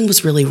 this morning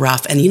was really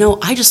rough. And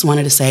I just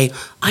wanted to say,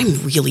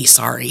 I'm really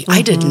sorry.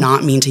 I did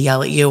not mean to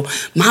yell at you.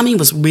 Mommy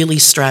was really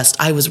stressed.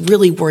 I was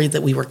really worried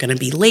that we were going to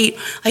be late.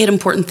 I had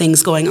important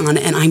things going on,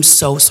 and I'm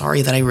so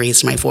sorry that I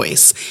raised my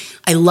voice.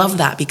 I love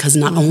that, because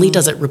not only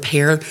does it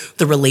repair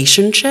the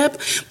relationship,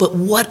 but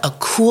what a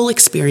cool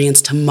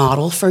experience to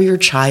model for your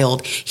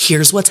child.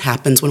 Here's what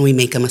happens when we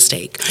make a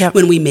mistake. Yep.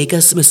 When we make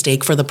a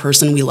mistake for the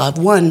person we love,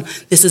 one,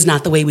 this is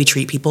not the way we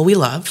treat people we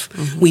love.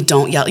 We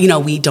don't yell,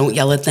 we don't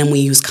yell at them. We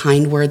use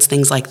kind words,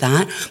 things like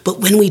that. But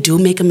when we do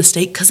make a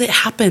mistake, because it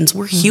happens,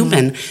 we're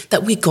human,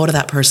 that we go to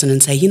that person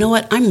and say, you know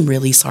what, I'm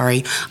really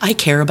sorry. I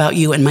care about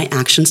you, and my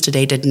actions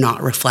today did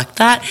not reflect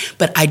that,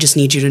 but I just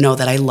need you to know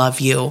that I love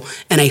you,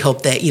 and I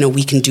hope that,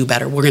 we can do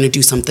better. We're going to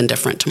do something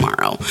different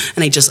tomorrow.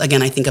 And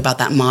I think about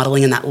that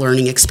modeling and that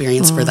learning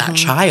experience for that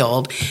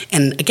child.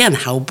 And again,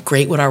 how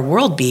great would our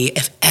world be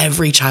if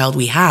every child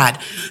we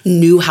had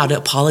knew how to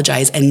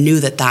apologize and knew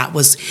that that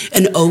was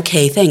an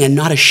okay thing and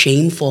not a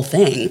shameful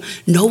thing.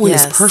 No one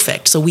is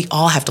perfect. So we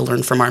all have to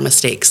learn from our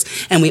mistakes,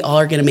 and we all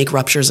are going to make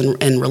ruptures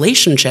in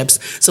relationships.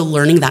 So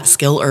learning that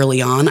skill early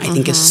on, I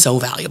think, is so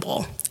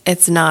valuable.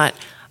 It's not,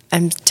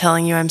 I'm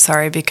telling you I'm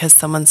sorry because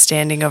someone's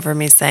standing over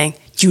me saying,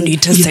 you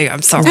need to say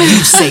I'm sorry.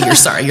 You say you're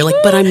sorry. You're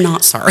like, but I'm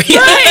not sorry.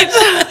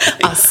 Right.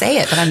 I'll say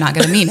it, but I'm not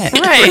going to mean it.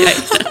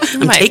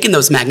 Right. I'm taking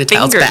those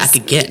magnetiles back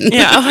again.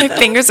 Yeah, my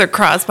fingers are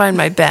crossed behind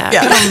my back.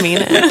 Yeah. I don't mean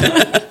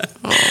it.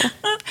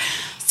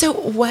 So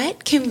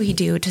what can we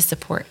do to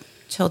support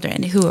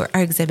children who are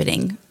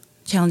exhibiting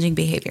challenging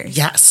behaviors?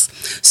 Yes.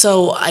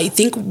 So I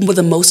think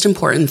the most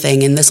important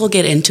thing, and this will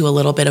get into a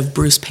little bit of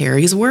Bruce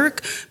Perry's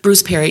work.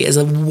 Bruce Perry is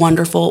a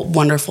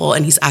wonderful,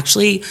 and he's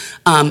actually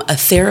a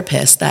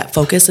therapist that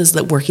focuses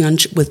working on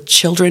with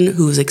children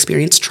who's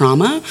experienced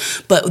trauma,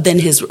 but then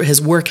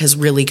his work has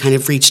really kind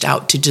of reached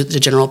out to the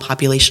general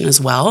population as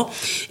well.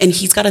 And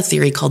he's got a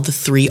theory called the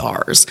 3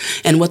 R's.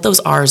 And what those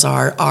R's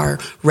are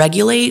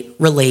regulate,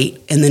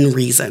 relate, and then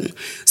reason.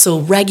 So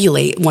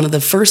regulate, one of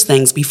the first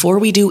things, before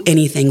we do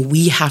anything,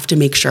 we have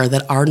to make sure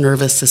that our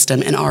nervous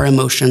system and our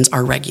emotions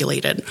are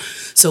regulated.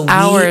 So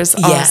as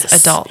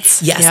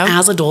adults. Yes,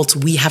 as adults,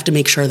 we have to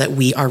make sure that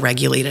we are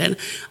regulated.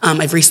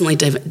 I've recently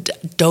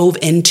dove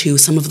into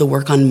some of the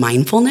work on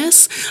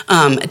mindfulness.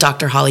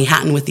 Dr. Holly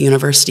Hatton with the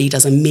university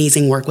does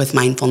amazing work with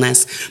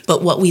mindfulness.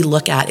 But what we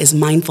look at is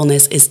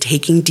mindfulness is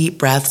taking deep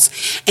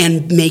breaths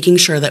and making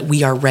sure that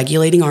we are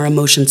regulating our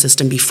emotion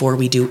system before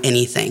we do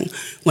anything.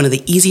 One of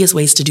the easiest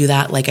ways to do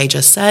that, like I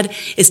just said,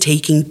 is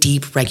taking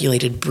deep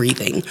regulated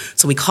breathing.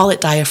 So we call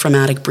it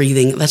diaphragmatic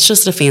breathing. That's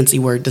just a fancy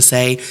word to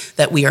say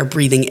that we are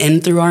breathing in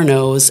through our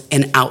nose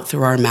and out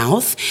through our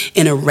mouth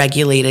in a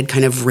regulated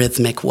kind of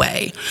rhythmic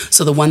way.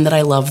 So the one that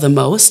I love the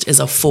most is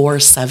a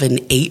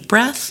 4-7-8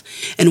 breath.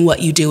 And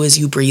what you do is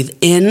you breathe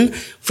in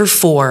for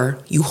 4,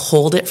 you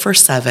hold it for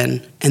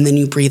 7, and then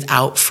you breathe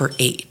out for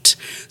 8.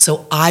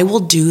 So I will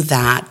do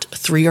that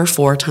 3 or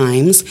 4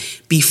 times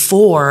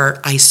before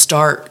I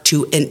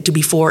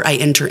before I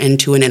enter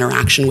into an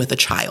interaction with a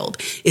child,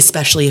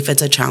 especially if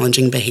it's a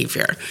challenging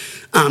behavior.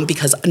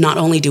 Because not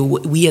only do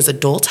we as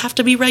adults have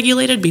to be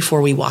regulated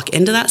before we walk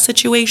into that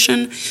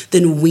situation,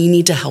 then we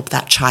need to help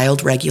that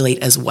child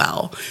regulate as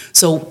well.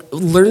 So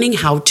learning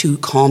how to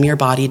calm your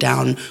body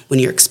down when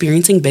you're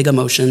experiencing big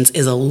emotions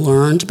is a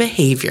learned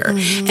behavior.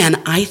 And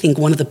I think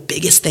one of the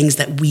biggest things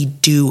that we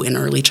do in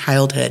early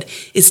childhood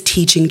is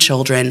teaching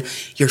children,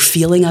 you're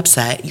feeling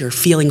upset, you're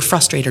feeling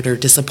frustrated or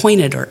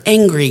disappointed or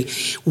angry.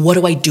 What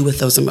do I do with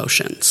those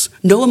emotions?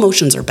 No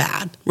emotions are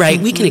bad, right?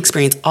 We can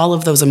experience all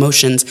of those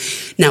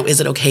emotions. Now,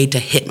 is it okay to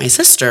hit my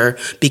sister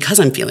because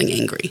I'm feeling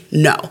angry?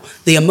 No,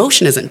 the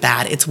emotion isn't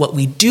bad. It's what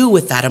we do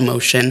with that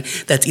emotion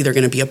that's either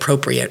going to be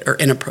appropriate or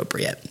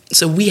inappropriate.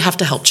 So we have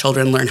to help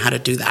children learn how to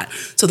do that.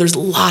 So there's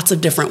lots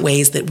of different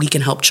ways that we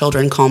can help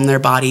children calm their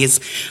bodies.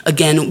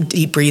 Again,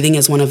 deep breathing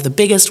is one of the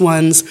biggest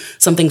ones.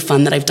 Something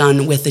fun that I've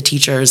done with the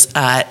teachers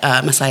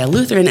at Messiah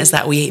Lutheran is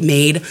that we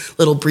made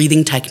little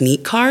breathing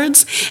technique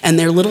cards, and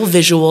they're little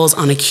visuals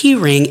on a key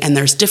ring, and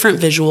there's different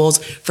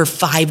visuals for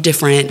 5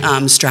 different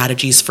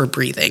strategies for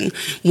breathing.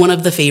 One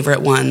of the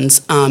favorite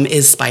ones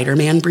is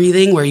Spider-Man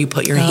breathing, where you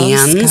put your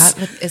hands.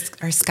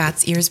 Are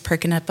Scott's ears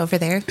perking up over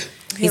there?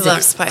 He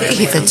loves Spider-Man.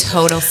 He's a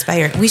total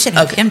spider. We should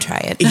have him try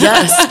it.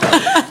 Yes.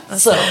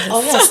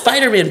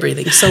 Spider-Man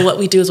breathing. So what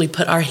we do is we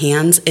put our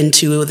hands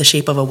into the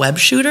shape of a web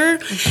shooter,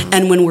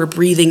 and when we're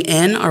breathing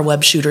in, our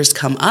web shooters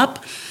come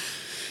up,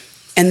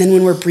 and then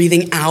when we're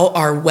breathing out,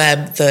 our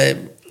web,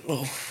 the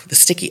web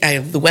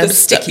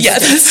stuff.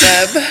 Yes.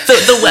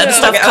 The web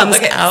stuff comes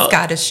out.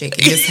 Scott is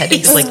shaking his head.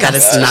 He's like, that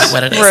is not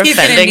what it is. We're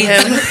offending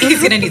him. He's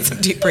going to need some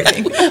deep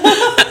breathing.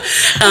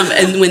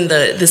 And when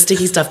the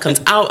sticky stuff comes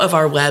out of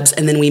our webs,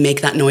 and then we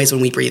make that noise when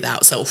we breathe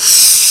out. So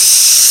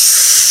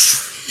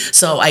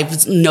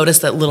I've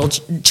noticed that little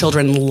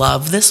children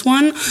love this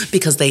one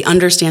because they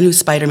understand who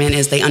Spider-Man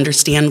is. They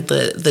understand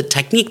the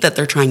technique that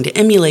they're trying to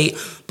emulate.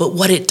 But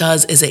what it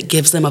does is it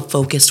gives them a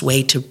focused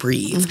way to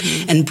breathe.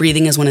 And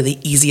breathing is one of the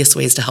easiest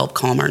ways to help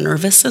calm our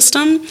nervous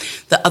system.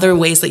 The other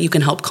ways that you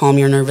can help calm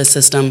your nervous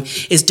system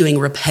is doing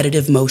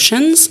repetitive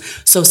motions.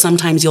 So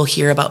sometimes you'll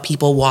hear about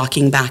people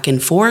walking back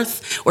and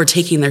forth or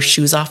taking their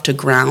shoes off to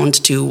ground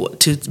to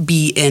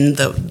be in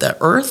the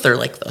earth or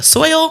like the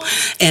soil,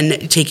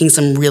 and taking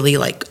some really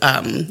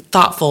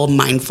thoughtful,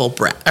 mindful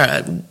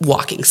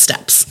walking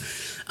steps.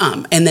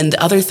 And then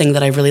the other thing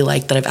that I really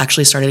like that I've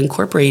actually started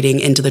incorporating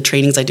into the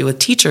trainings I do with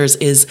teachers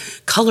is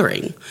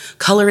coloring.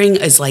 Coloring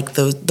is like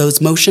those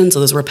motions,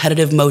 or those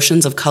repetitive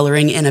motions of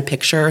coloring in a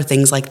picture or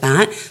things like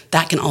that.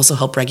 That can also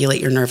help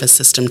regulate your nervous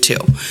system too.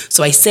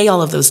 So I say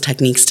all of those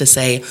techniques to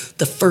say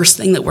the first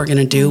thing that we're going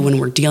to do when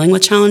we're dealing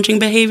with challenging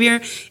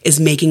behavior is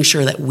making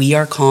sure that we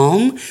are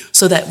calm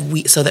so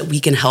that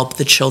we can help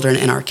the children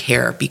in our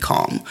care be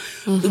calm.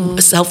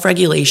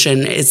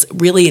 Self-regulation is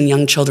really, in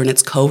young children,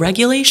 it's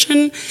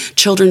co-regulation.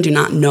 Children do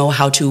not know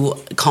how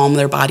to calm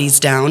their bodies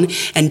down,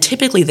 and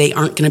typically they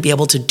aren't going to be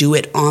able to do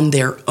it on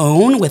their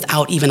own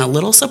without even a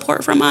little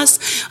support from us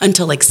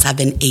until like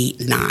 7, 8,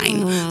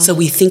 9. So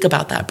we think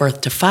about that birth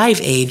to 5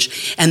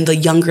 age, and the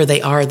younger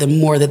they are, the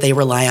more that they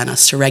rely on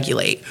us to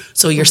regulate.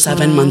 So your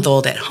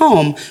 7-month-old at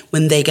home,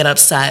 when they get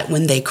upset,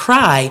 when they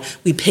cry,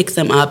 we pick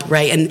them up,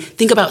 right? And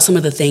think about some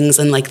of the things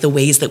and like the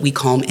ways that we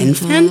calm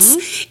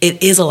infants.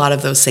 It is a lot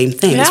of those same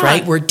things,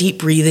 right? We're deep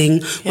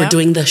breathing, we're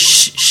doing the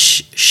shh,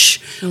 shh, shh,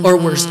 or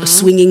we're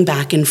swinging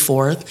back and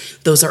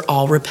forth. Those are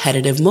all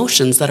repetitive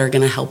motions that are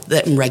going to help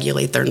them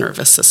regulate their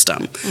nervous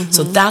system.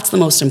 So that's the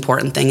most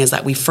important thing, is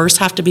that we first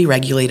have to be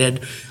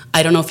regulated.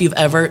 I don't know if you've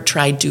ever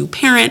tried to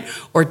parent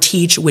or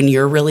teach when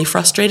you're really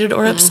frustrated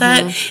or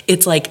upset.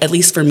 It's like, at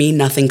least for me,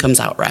 nothing comes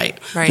out right.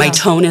 My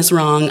tone is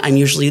wrong. I'm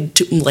usually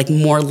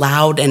more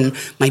loud, and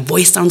my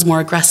voice sounds more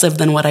aggressive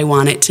than what I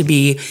want it to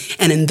be.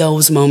 And in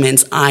those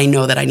moments, I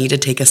know that I need to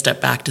take a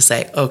step back to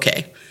say,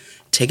 okay,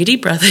 take a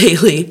deep breath,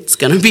 Haley. It's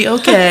going to be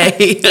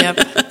okay.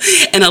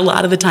 And a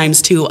lot of the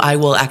times, too, I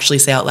will actually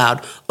say out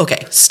loud,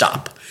 okay,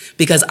 stop.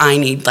 Because I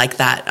need like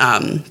that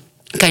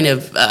kind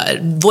of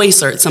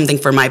voice or something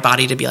for my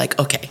body to be like,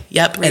 okay,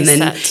 yep. Reset. And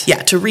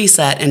then, to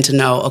reset and to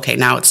know, okay,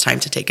 now it's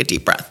time to take a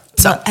deep breath.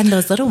 So, and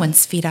those little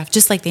ones feed off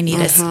just like they need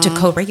us to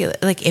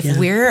co-regulate. Like if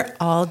we're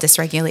all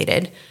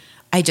dysregulated,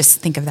 I just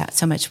think of that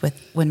so much with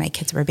when my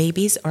kids were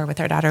babies or with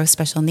our daughter with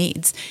special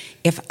needs.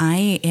 If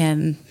I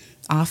am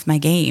off my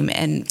game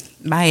and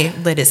my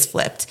lid is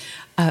flipped,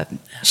 I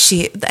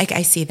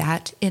see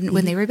that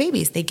when they were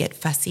babies, they get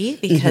fussy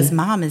because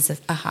mom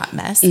is a hot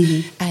mess,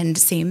 and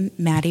same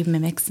Maddie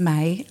mimics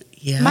my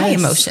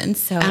emotions.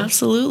 So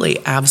absolutely.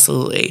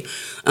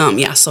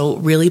 So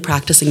really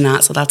practicing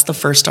that. So that's the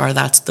first R.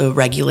 That's the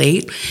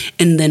regulate,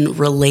 and then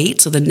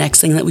relate. So the next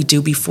thing that we do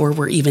before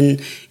we're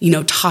even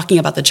talking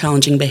about the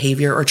challenging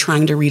behavior or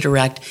trying to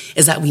redirect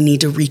is that we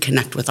need to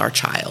reconnect with our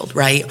child,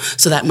 right?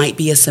 So that might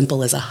be as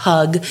simple as a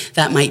hug.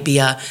 That might be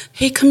a,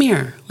 hey, come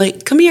here.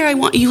 Like, come here. I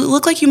want you.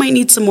 Look like like you might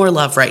need some more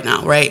love right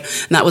now, right?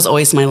 And that was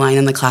always my line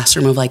in the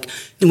classroom of like,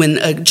 when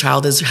a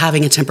child is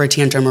having a temper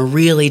tantrum or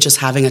really just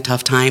having a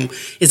tough time,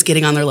 is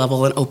getting on their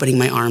level and opening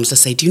my arms to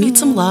say, do you need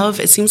some love?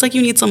 It seems like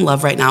you need some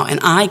love right now. And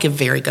I give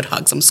very good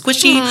hugs. I'm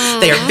squishy.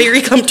 They are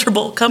very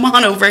comfortable. Come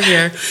on over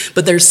here.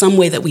 But there's some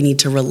way that we need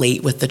to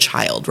relate with the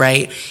child,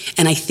 right?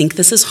 And I think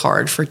this is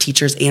hard for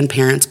teachers and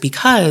parents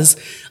because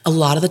a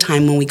lot of the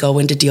time when we go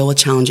in to deal with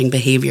challenging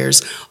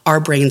behaviors, our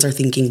brains are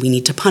thinking we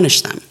need to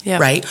punish them,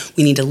 right?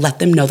 We need to let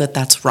them know that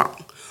that's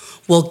wrong.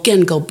 Well,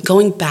 again,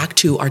 going back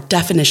to our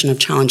definition of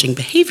challenging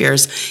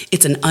behaviors,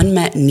 it's an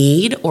unmet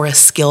need or a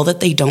skill that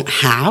they don't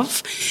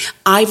have.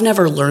 I've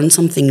never learned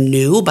something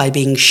new by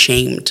being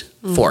shamed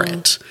for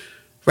it.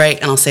 Right?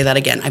 And I'll say that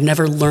again. I've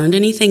never learned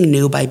anything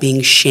new by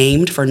being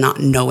shamed for not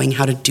knowing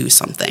how to do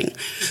something.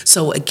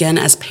 So again,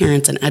 as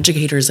parents and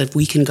educators, if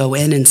we can go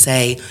in and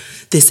say,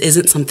 this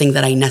isn't something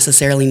that I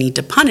necessarily need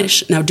to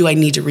punish. Now, do I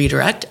need to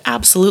redirect?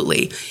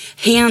 Absolutely.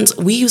 Hands,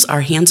 we use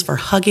our hands for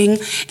hugging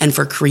and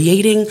for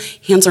creating.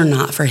 Hands are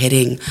not for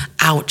hitting.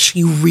 Ouch,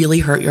 you really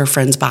hurt your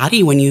friend's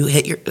body when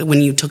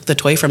you took the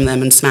toy from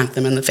them and smacked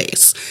them in the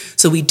face.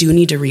 So we do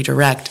need to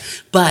redirect,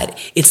 but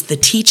it's the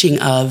teaching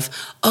of,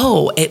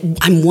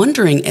 I'm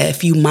wondering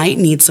if you might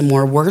need some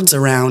more words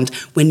around,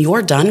 when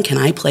you're done, can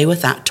I play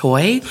with that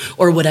toy?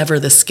 Or whatever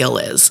the skill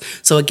is.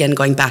 So again,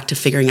 going back to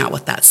figuring out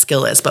what that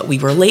skill is, but we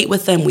relate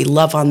with them, we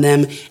love on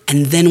them,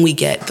 and then we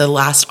get the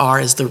last R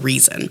is the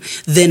reason.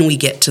 Then we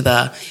get to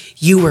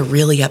you were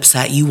really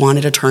upset, you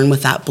wanted to turn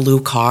with that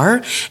blue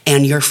car,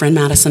 and your friend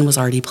Madison was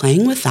already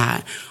playing with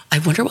that. I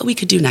wonder what we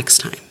could do next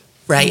time.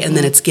 Right? And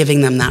then it's giving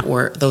them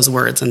those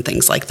words and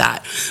things like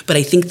that. But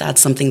I think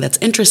that's something that's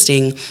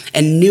interesting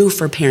and new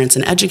for parents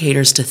and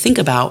educators to think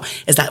about,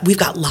 is that we've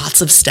got lots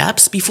of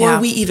steps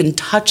before we even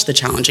touch the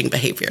challenging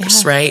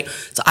behaviors, right?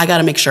 So I got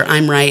to make sure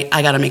I'm right.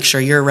 I got to make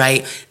sure you're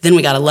right. Then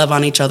we got to love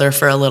on each other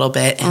for a little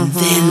bit, and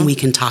then we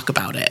can talk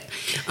about it.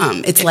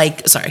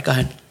 Sorry, go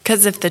ahead.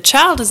 Because if the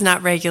child is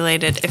not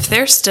regulated, if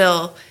they're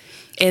still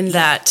in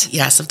that...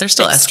 Yes, if they're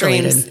still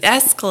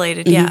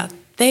escalated.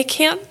 They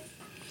can't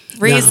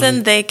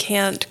reason, they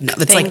can't. No,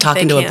 it's like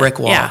talking to a brick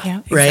wall,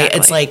 right? Exactly.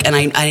 It's like, and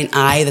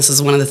I this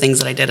is one of the things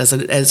that I did as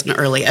an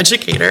early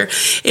educator,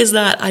 is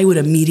that I would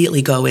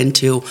immediately go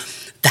into,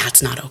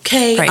 that's not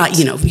okay. Right.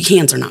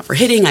 Hands are not for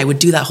hitting. I would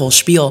do that whole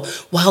spiel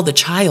while the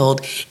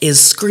child is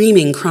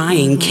screaming,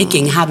 crying,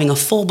 kicking, having a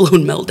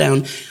full-blown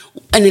meltdown.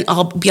 And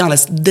I'll be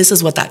honest, this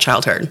is what that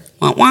child heard.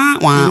 Wah, wah,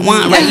 wah,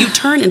 wah. Right? You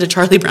turn into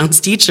Charlie Brown's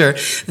teacher.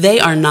 They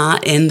are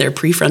not in their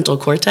prefrontal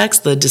cortex,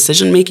 the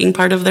decision-making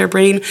part of their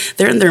brain.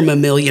 They're in their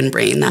mammalian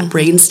brain, that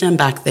brainstem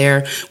back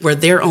there, where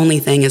their only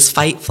thing is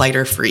fight, flight,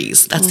 or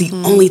freeze. That's the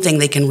only thing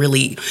they can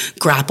really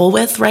grapple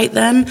with right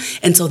then.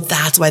 And so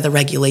that's why the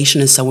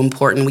regulation is so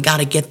important. We got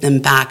to get them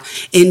back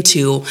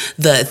into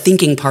the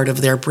thinking part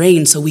of their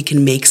brain so we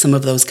can make some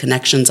of those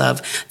connections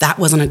of, that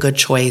wasn't a good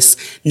choice.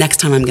 Next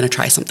time I'm going to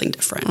try something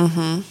different.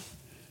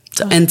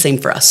 So, and same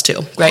for us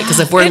too, right? Because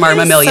if we're in our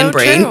mammalian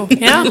brain,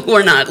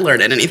 we're not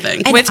learning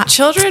anything. And with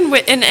children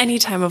in any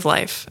time of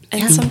life.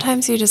 And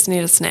sometimes you just need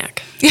a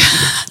snack.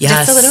 Yes.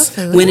 Just a little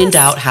food. When in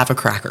doubt, have a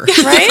cracker.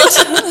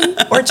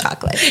 Right? Or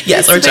chocolate.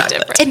 Yes, or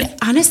chocolate. And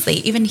honestly,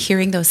 even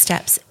hearing those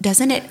steps,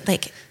 doesn't it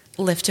like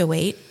lift a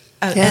weight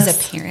as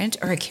a parent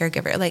or a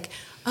caregiver? Like,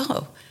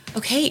 oh,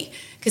 okay.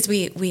 Because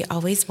we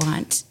always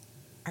want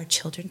our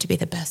children to be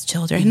the best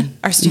children,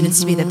 our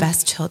students to be the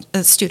best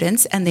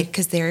students, and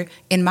because they're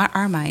in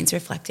our minds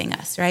reflecting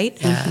us, right?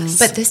 Yes.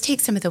 But this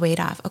takes some of the weight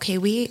off. Okay,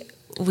 we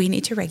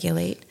need to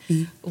regulate,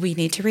 we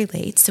need to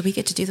relate, so we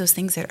get to do those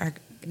things that are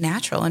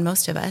natural in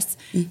most of us,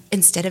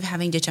 instead of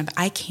having to jump.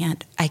 I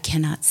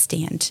cannot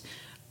stand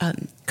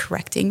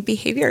correcting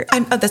behavior.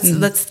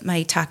 That's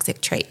my toxic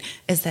trait,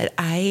 is that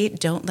I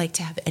don't like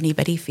to have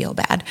anybody feel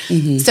bad.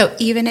 So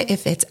even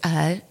if it's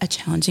a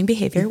challenging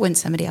behavior when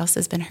somebody else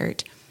has been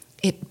hurt,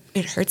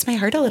 it hurts my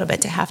heart a little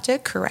bit to have to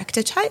correct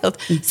a child.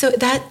 So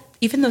that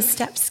even those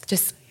steps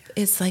just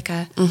is like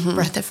a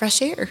breath of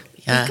fresh air.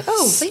 Yes. Like,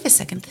 oh, wait a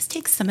second, this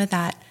takes some of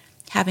that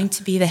having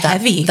to be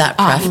heavy that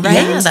off, right?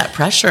 Yeah, that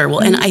pressure.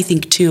 Well, and I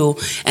think too,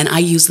 and I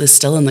use this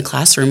still in the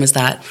classroom, is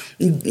that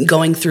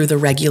going through the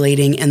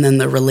regulating and then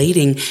the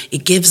relating,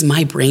 it gives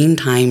my brain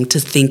time to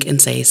think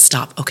and say,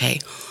 stop, okay,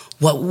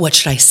 what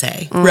should I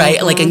say,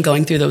 right? Like, and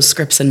going through those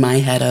scripts in my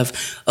head of,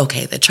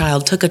 okay, the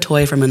child took a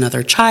toy from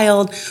another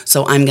child,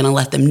 so I'm going to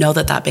let them know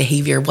that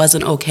behavior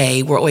wasn't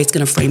okay. We're always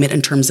going to frame it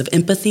in terms of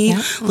empathy.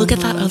 Yeah. Look at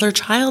that other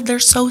child. They're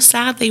so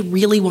sad. They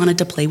really wanted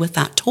to play with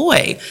that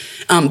toy.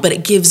 But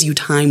it gives you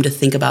time to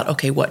think about,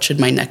 okay, what should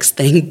my next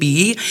thing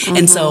be?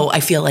 And so I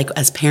feel like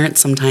as parents,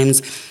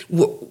 sometimes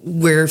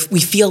we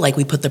feel like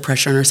we put the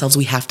pressure on ourselves.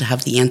 We have to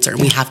have the answer,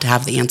 and we have to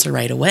have the answer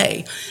right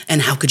away.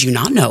 And how could you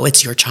not know?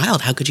 It's your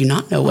child. How could you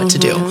not know what to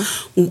do?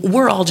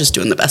 We're all just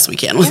doing the best we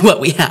can with what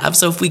we have.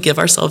 So if we give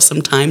ourselves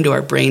some time to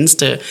our brains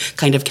to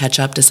kind of catch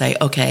up, to say,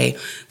 okay,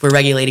 we're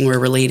regulating, we're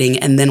relating,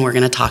 and then we're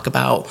going to talk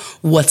about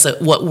what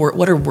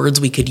are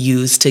words we could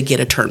use to get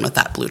a turn with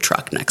that blue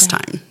truck next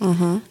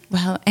time.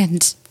 Well,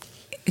 and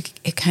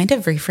it kind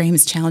of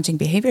reframes challenging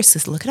behaviors.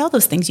 Because look at all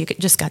those things you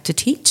just got to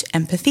teach: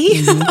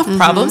 empathy,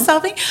 problem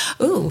solving.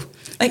 Ooh,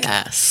 like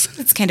Yes.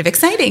 it's kind of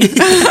exciting.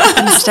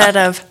 Instead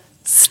of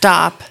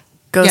stop,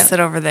 go sit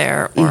over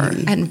there, or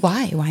And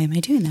why? Why am I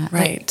doing that?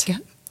 Right. Like,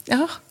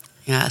 oh.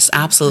 Yes,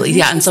 absolutely.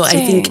 Yeah. And so I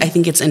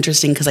think it's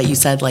interesting because you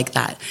said like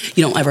that,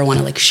 you don't ever want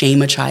to like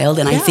shame a child.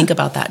 And I think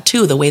about that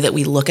too. The way that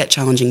we look at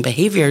challenging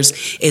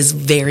behaviors is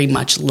very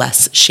much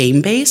less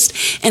shame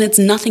based. And it's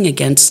nothing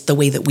against the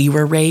way that we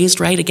were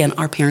raised, right? Again,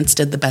 our parents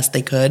did the best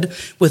they could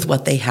with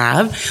what they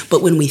have.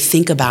 But when we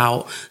think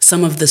about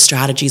some of the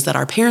strategies that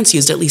our parents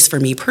used, at least for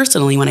me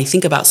personally, when I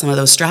think about some of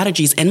those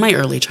strategies in my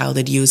early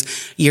childhood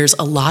years,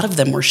 a lot of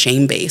them were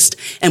shame based.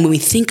 And when we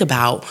think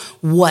about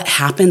what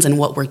happens and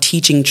what we're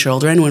teaching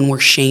children when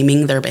we're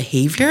shaming their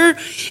behavior,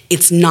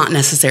 it's not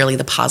necessarily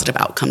the positive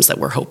outcomes that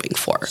we're hoping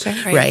for,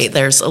 right?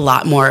 There's a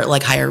lot more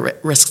like higher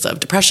risks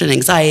of depression,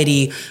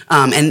 anxiety,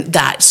 and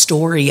that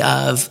story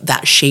of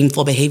that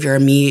shameful behavior,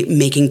 me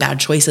making bad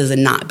choices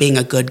and not being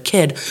a good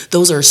kid,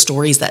 those are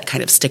stories that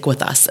kind of stick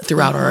with us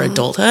throughout our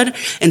adulthood.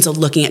 And so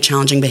looking at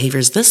challenging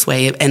behaviors this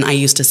way, and I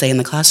used to say in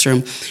the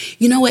classroom,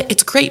 you know what,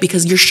 it's great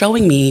because you're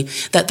showing me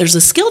that there's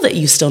a skill that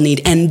you still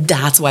need, and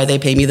that's why they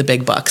pay me the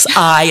big bucks.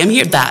 I am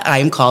here, that I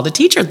am called a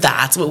teacher.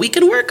 That's what we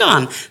can work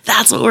on.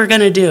 That's what we're going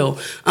to do.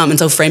 And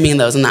so framing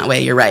those in that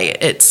way, you're right.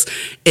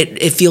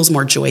 It feels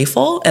more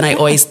joyful. And I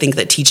always think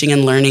that teaching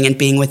and learning and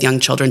being with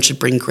young children should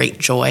bring great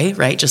joy,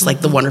 right? Just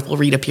like the wonderful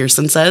Rita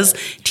Pearson says,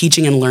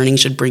 teaching and learning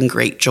should bring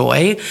great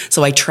joy.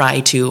 So I try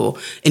to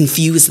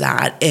infuse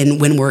that in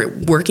when we're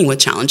working with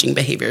challenging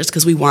behaviors,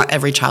 because we want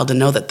every child to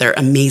know that they're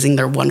amazing,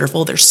 they're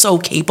wonderful, they're so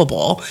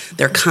capable,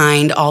 they're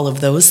kind, all of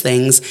those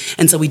things.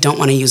 And so we don't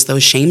want to use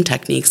those shame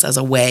techniques as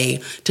a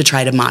way to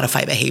try to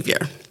modify behavior.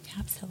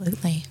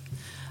 Absolutely.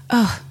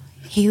 Oh,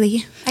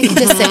 Haley, I can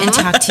just sit and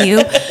talk to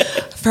you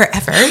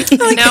forever.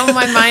 No,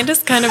 my mind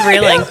is kind of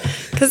reeling.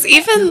 Because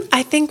even,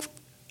 I think,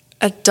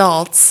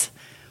 adults,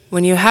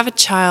 when you have a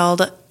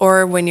child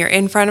or when you're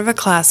in front of a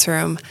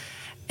classroom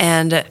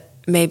and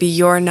maybe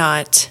you're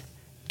not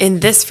in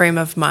this frame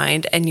of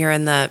mind and you're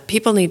in the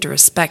people need to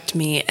respect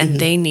me and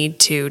they need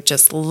to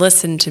just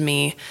listen to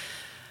me.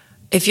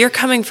 If you're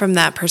coming from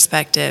that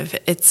perspective,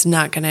 it's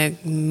not going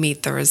to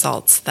meet the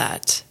results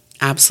that...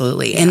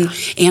 Absolutely.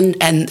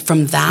 And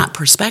from that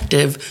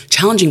perspective,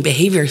 challenging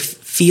behavior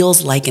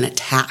feels like an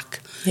attack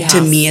to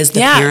me as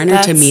the parent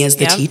or to me as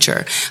the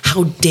teacher.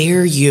 How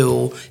dare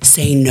you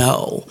say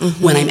no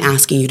when I'm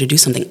asking you to do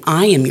something?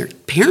 I am your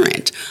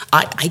parent.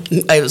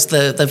 I was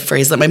the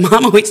phrase that my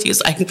mom always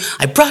used.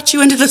 I brought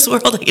you into this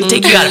world. I can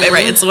take you out of it,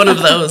 right? It's one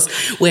of those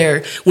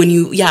where when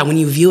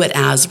you view it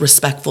as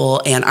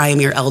respectful and I am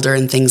your elder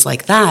and things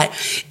like that,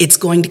 it's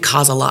going to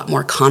cause a lot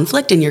more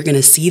conflict, and you're going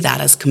to see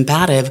that as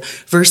combative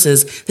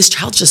versus this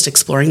child's just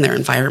exploring their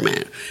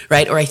environment,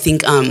 right? Or I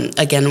think,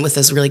 again, with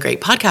this really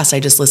great podcast I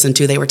just listened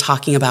to, they were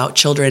talking about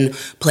children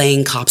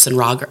playing cops and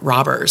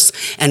robbers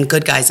and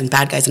good guys and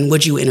bad guys, and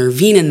would you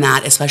intervene in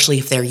that, especially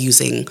if they're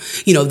using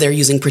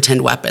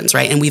pretend weapons,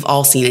 right? And we've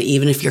all seen it.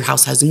 Even if your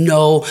house has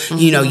no,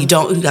 you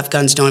don't have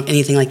guns, you don't have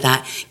anything like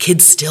that,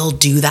 kids still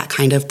do that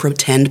kind of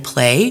pretend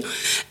play.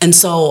 And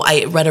so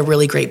I read a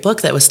really great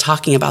book that was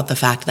talking about the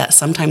fact that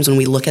sometimes when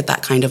we look at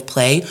that kind of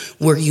play,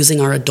 we're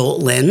using our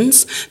adult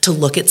lens to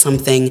look at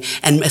something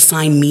and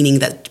assign meaning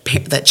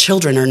that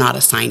children are not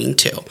assigning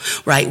to,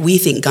 right? We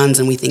think guns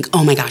and we think,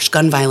 oh my gosh,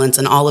 gun violence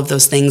and all of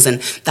those things,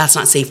 and that's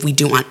not safe. We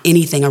don't want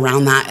anything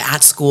around that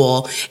at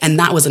school. And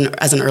that was,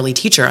 as an early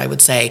teacher, I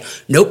would say,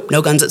 nope,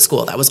 no guns at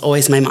school. That was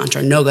always my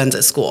mantra, no guns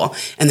at school.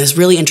 And this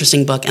really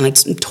interesting book, and I'm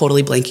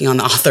totally blanking on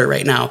the author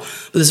right now,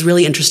 but this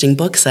really interesting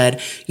book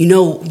said,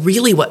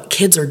 really what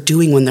kids are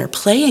doing when they're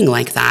playing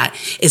like that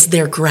is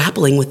they're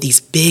grappling with these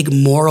big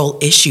moral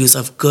issues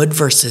of good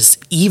versus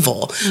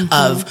evil,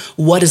 of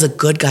what does a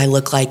good guy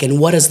look like, and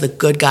what are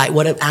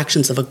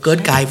actions of a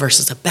good guy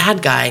versus a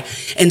bad guy.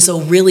 And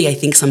so really, I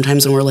think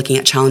sometimes when we're looking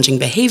at challenging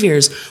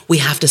behaviors, we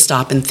have to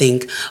stop and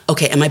think,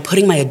 okay, am I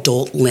putting my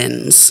adult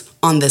lens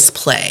on this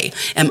play?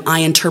 Am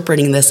I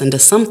interpreting this into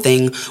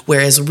something,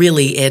 whereas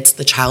really it's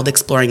the child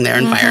exploring their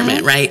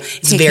environment, right?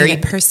 It's taking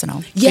it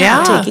personal.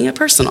 Taking it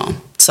personal.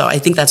 So I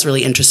think that's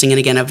really interesting. And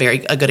again, a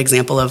good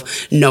example of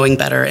knowing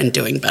better and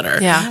doing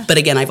better. Yeah. But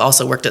again, I've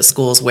also worked at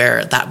schools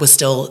where that's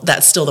still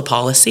the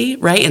policy,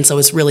 right? And so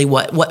it's really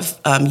what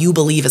you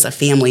believe as a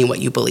family and what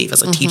you believe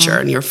as a teacher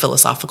and your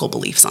philosophical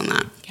beliefs on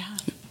that. Yeah.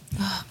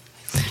 Oh,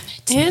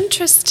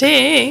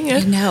 interesting. I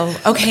know.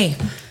 Okay.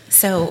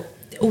 So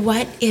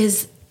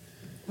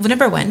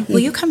number one, will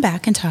you come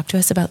back and talk to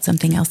us about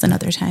something else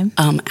another time?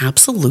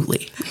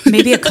 Absolutely.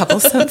 Maybe a couple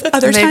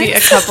other times? Maybe a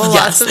couple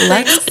Yes, lots of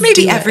let's things.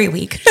 Maybe every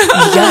week.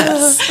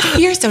 Yes.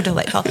 You're so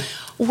delightful.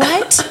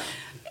 What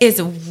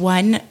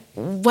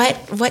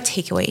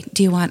takeaway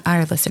do you want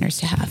our listeners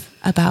to have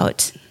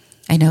about,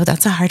 I know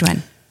that's a hard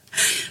one.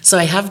 So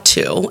I have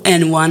two,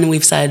 and one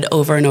we've said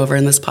over and over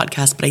in this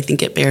podcast, but I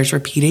think it bears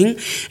repeating,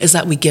 is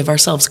that we give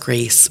ourselves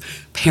grace.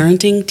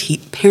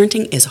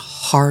 Parenting is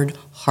hard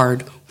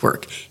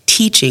work.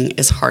 teaching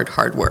is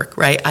hard work,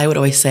 right? I would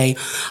always say,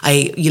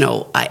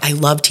 I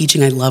love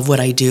teaching. I love what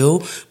I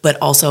do, but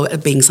also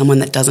being someone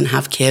that doesn't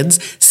have kids,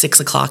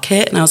 6:00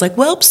 hit, and I was like,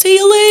 well, see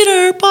you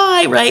later,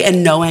 bye, right?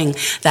 And knowing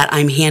that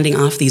I'm handing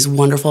off these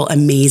wonderful,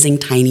 amazing,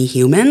 tiny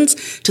humans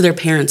to their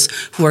parents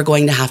who are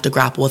going to have to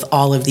grapple with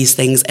all of these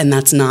things, and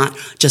that's not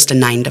just a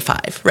 9 to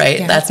 5, right?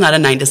 Yeah. That's not a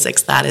 9 to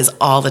 6. That is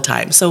all the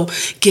time. So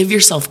give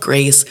yourself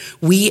grace.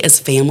 We as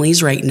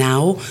families right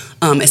now,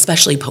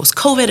 especially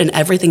post-COVID and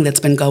everything that's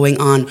been going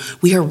on,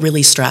 we are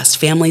really stressed.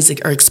 Families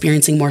are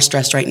experiencing more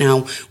stress right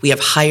now. We have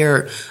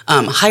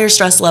higher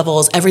stress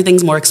levels.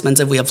 Everything's more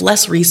expensive. We have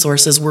less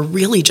resources. We're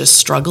really just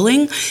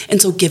struggling.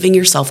 And so giving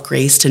yourself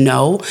grace to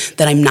know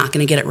that I'm not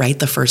going to get it right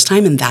the first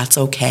time, and that's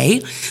okay.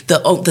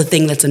 The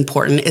thing that's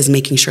important is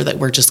making sure that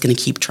we're just going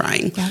to keep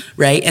trying,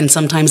 right? And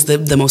sometimes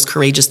the most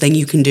courageous thing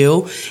you can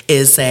do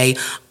is say,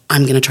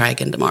 I'm going to try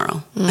again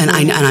tomorrow, and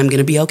I'm going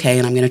to be okay,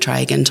 and I'm going to try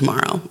again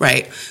tomorrow,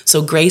 right?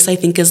 So grace, I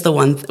think, is the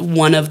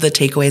one of the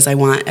takeaways I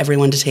want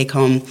everyone to take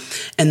home.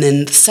 And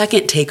then the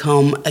second take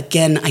home,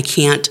 again, I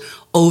can't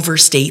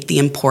overstate the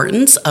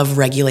importance of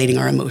regulating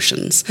our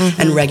emotions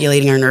and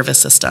regulating our nervous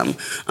system.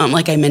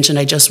 Like I mentioned,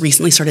 I just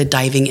recently started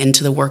diving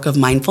into the work of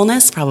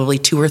mindfulness, probably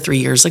 2 or 3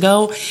 years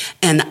ago,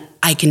 and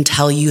I can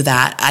tell you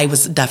that I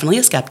was definitely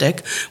a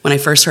skeptic when I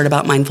first heard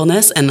about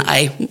mindfulness, and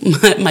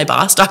my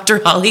boss,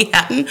 Dr. Holly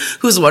Hatton,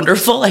 who's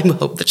wonderful. I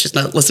hope that she's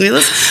not listening to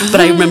this,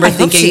 but I remember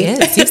thinking, she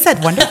is. You've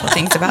said wonderful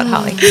things about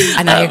Holly,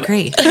 and I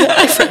agree.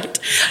 Right.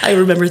 I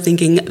remember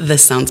thinking,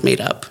 this sounds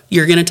made up.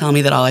 You're going to tell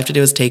me that all I have to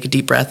do is take a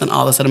deep breath and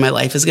all of a sudden my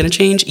life is going to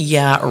change?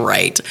 Yeah,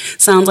 right.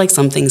 Sounds like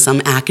something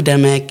some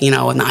academic, in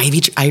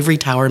the ivory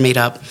tower made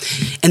up.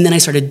 And then I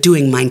started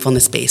doing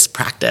mindfulness-based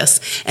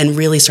practice and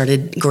really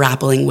started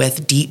grappling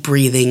with deep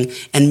breathing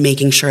and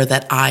making sure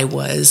that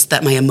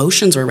my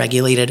emotions were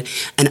regulated,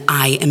 and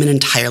I am an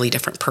entirely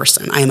different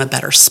person. I am a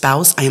better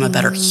spouse. I am a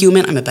better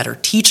human. I'm a better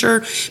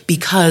teacher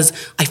because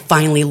I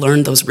finally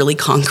learned those really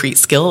concrete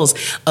skills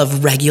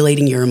of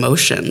regulating your emotions.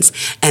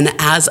 And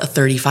as a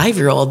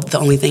 35-year-old, the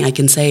only thing I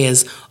can say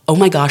is, oh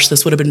my gosh,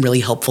 this would have been really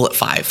helpful at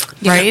 5.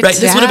 Right?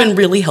 This would have been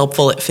really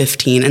helpful at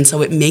 15. And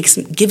so it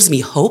gives me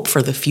hope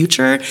for the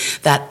future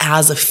that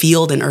as a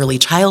field in early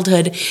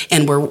childhood,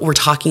 and we're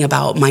talking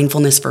about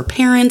mindfulness for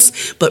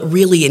parents, but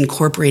really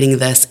incorporating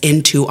this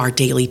into our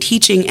daily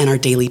teaching and our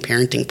daily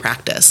parenting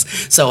practice.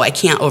 So I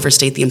can't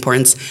overstate the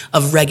importance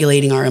of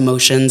regulating our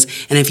emotions.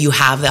 And if you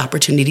have the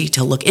opportunity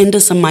to look into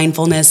some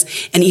mindfulness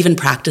and even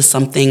practice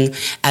something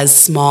as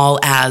small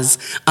as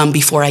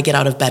before I get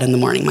out of bed in the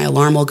morning, my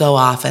alarm will go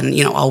off, and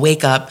I'll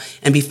wake up,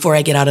 and before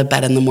I get out of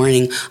bed in the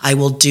morning, I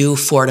will do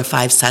 4 to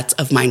 5 sets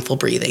of mindful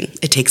breathing.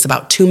 It takes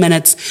about 2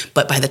 minutes,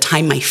 but by the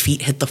time my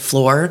feet hit the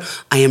floor,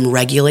 I am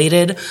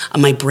regulated,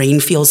 my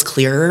brain feels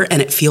clearer,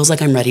 and it feels like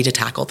I'm ready to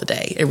tackle the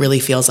day. It really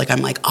feels like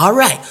I'm like, all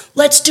right,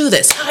 let's do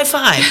this. High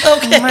five.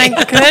 Okay. Oh my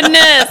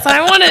goodness.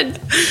 I want to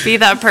be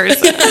that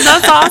person.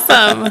 That's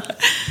awesome.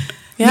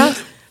 Yeah.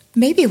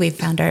 Maybe we've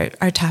found our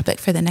topic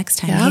for the next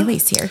time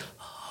Haley's here.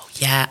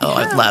 Yeah. Oh,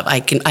 I'd love. I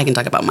can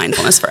talk about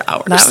mindfulness for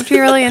hours. That would be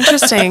really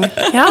interesting.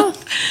 Yeah.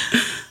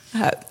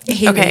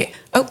 Okay.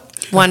 Oh,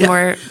 one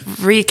more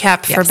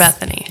recap for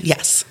Bethany.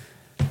 Yes.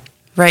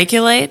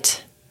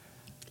 Regulate.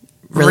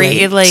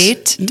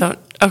 Relate. Don't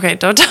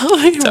tell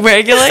me.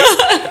 Regulate.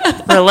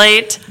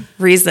 Relate.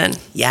 Reason.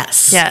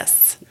 Yes.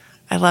 Yes.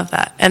 I love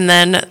that. And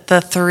then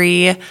the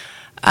 3,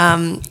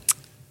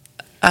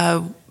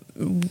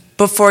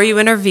 before you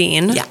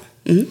intervene,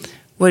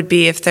 would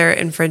be if they're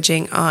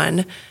infringing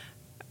on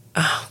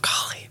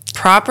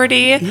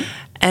property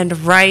and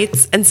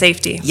rights and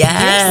safety.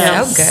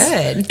 Yes. So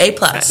good. A+.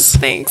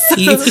 Thanks.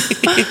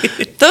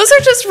 Those are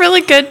just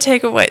really good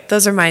takeaways.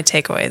 Those are my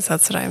takeaways.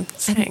 That's what I'm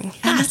saying.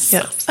 Yes.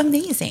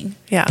 Amazing.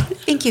 Yeah.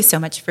 Thank you so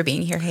much for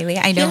being here, Haley.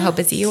 I know how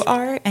busy you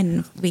are,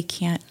 and we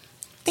can't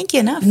thank you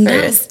enough for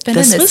spending this time.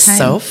 This was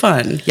so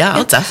fun. Yeah,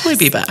 I'll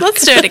definitely be back.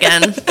 Let's do it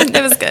again.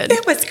 It was good.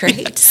 It was great.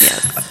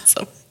 Yes.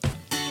 Awesome.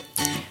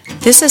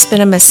 This has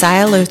been a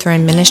Messiah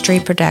Lutheran Ministry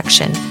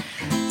production.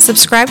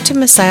 Subscribe to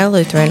Messiah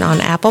Lutheran on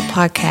Apple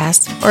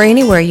Podcasts or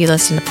anywhere you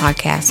listen to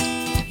podcasts.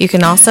 You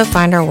can also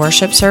find our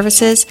worship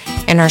services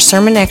and our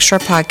Sermon Extra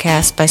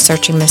podcast by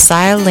searching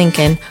Messiah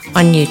Lincoln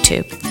on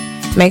YouTube.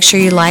 Make sure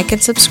you like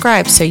and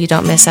subscribe so you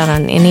don't miss out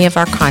on any of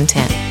our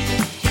content.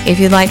 If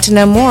you'd like to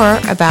know more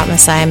about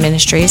Messiah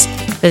Ministries,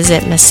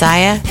 visit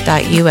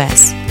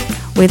messiah.us.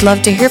 We'd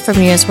love to hear from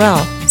you as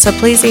well, so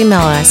please email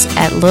us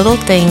at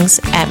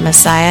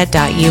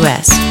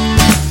littlethings@messiah.us.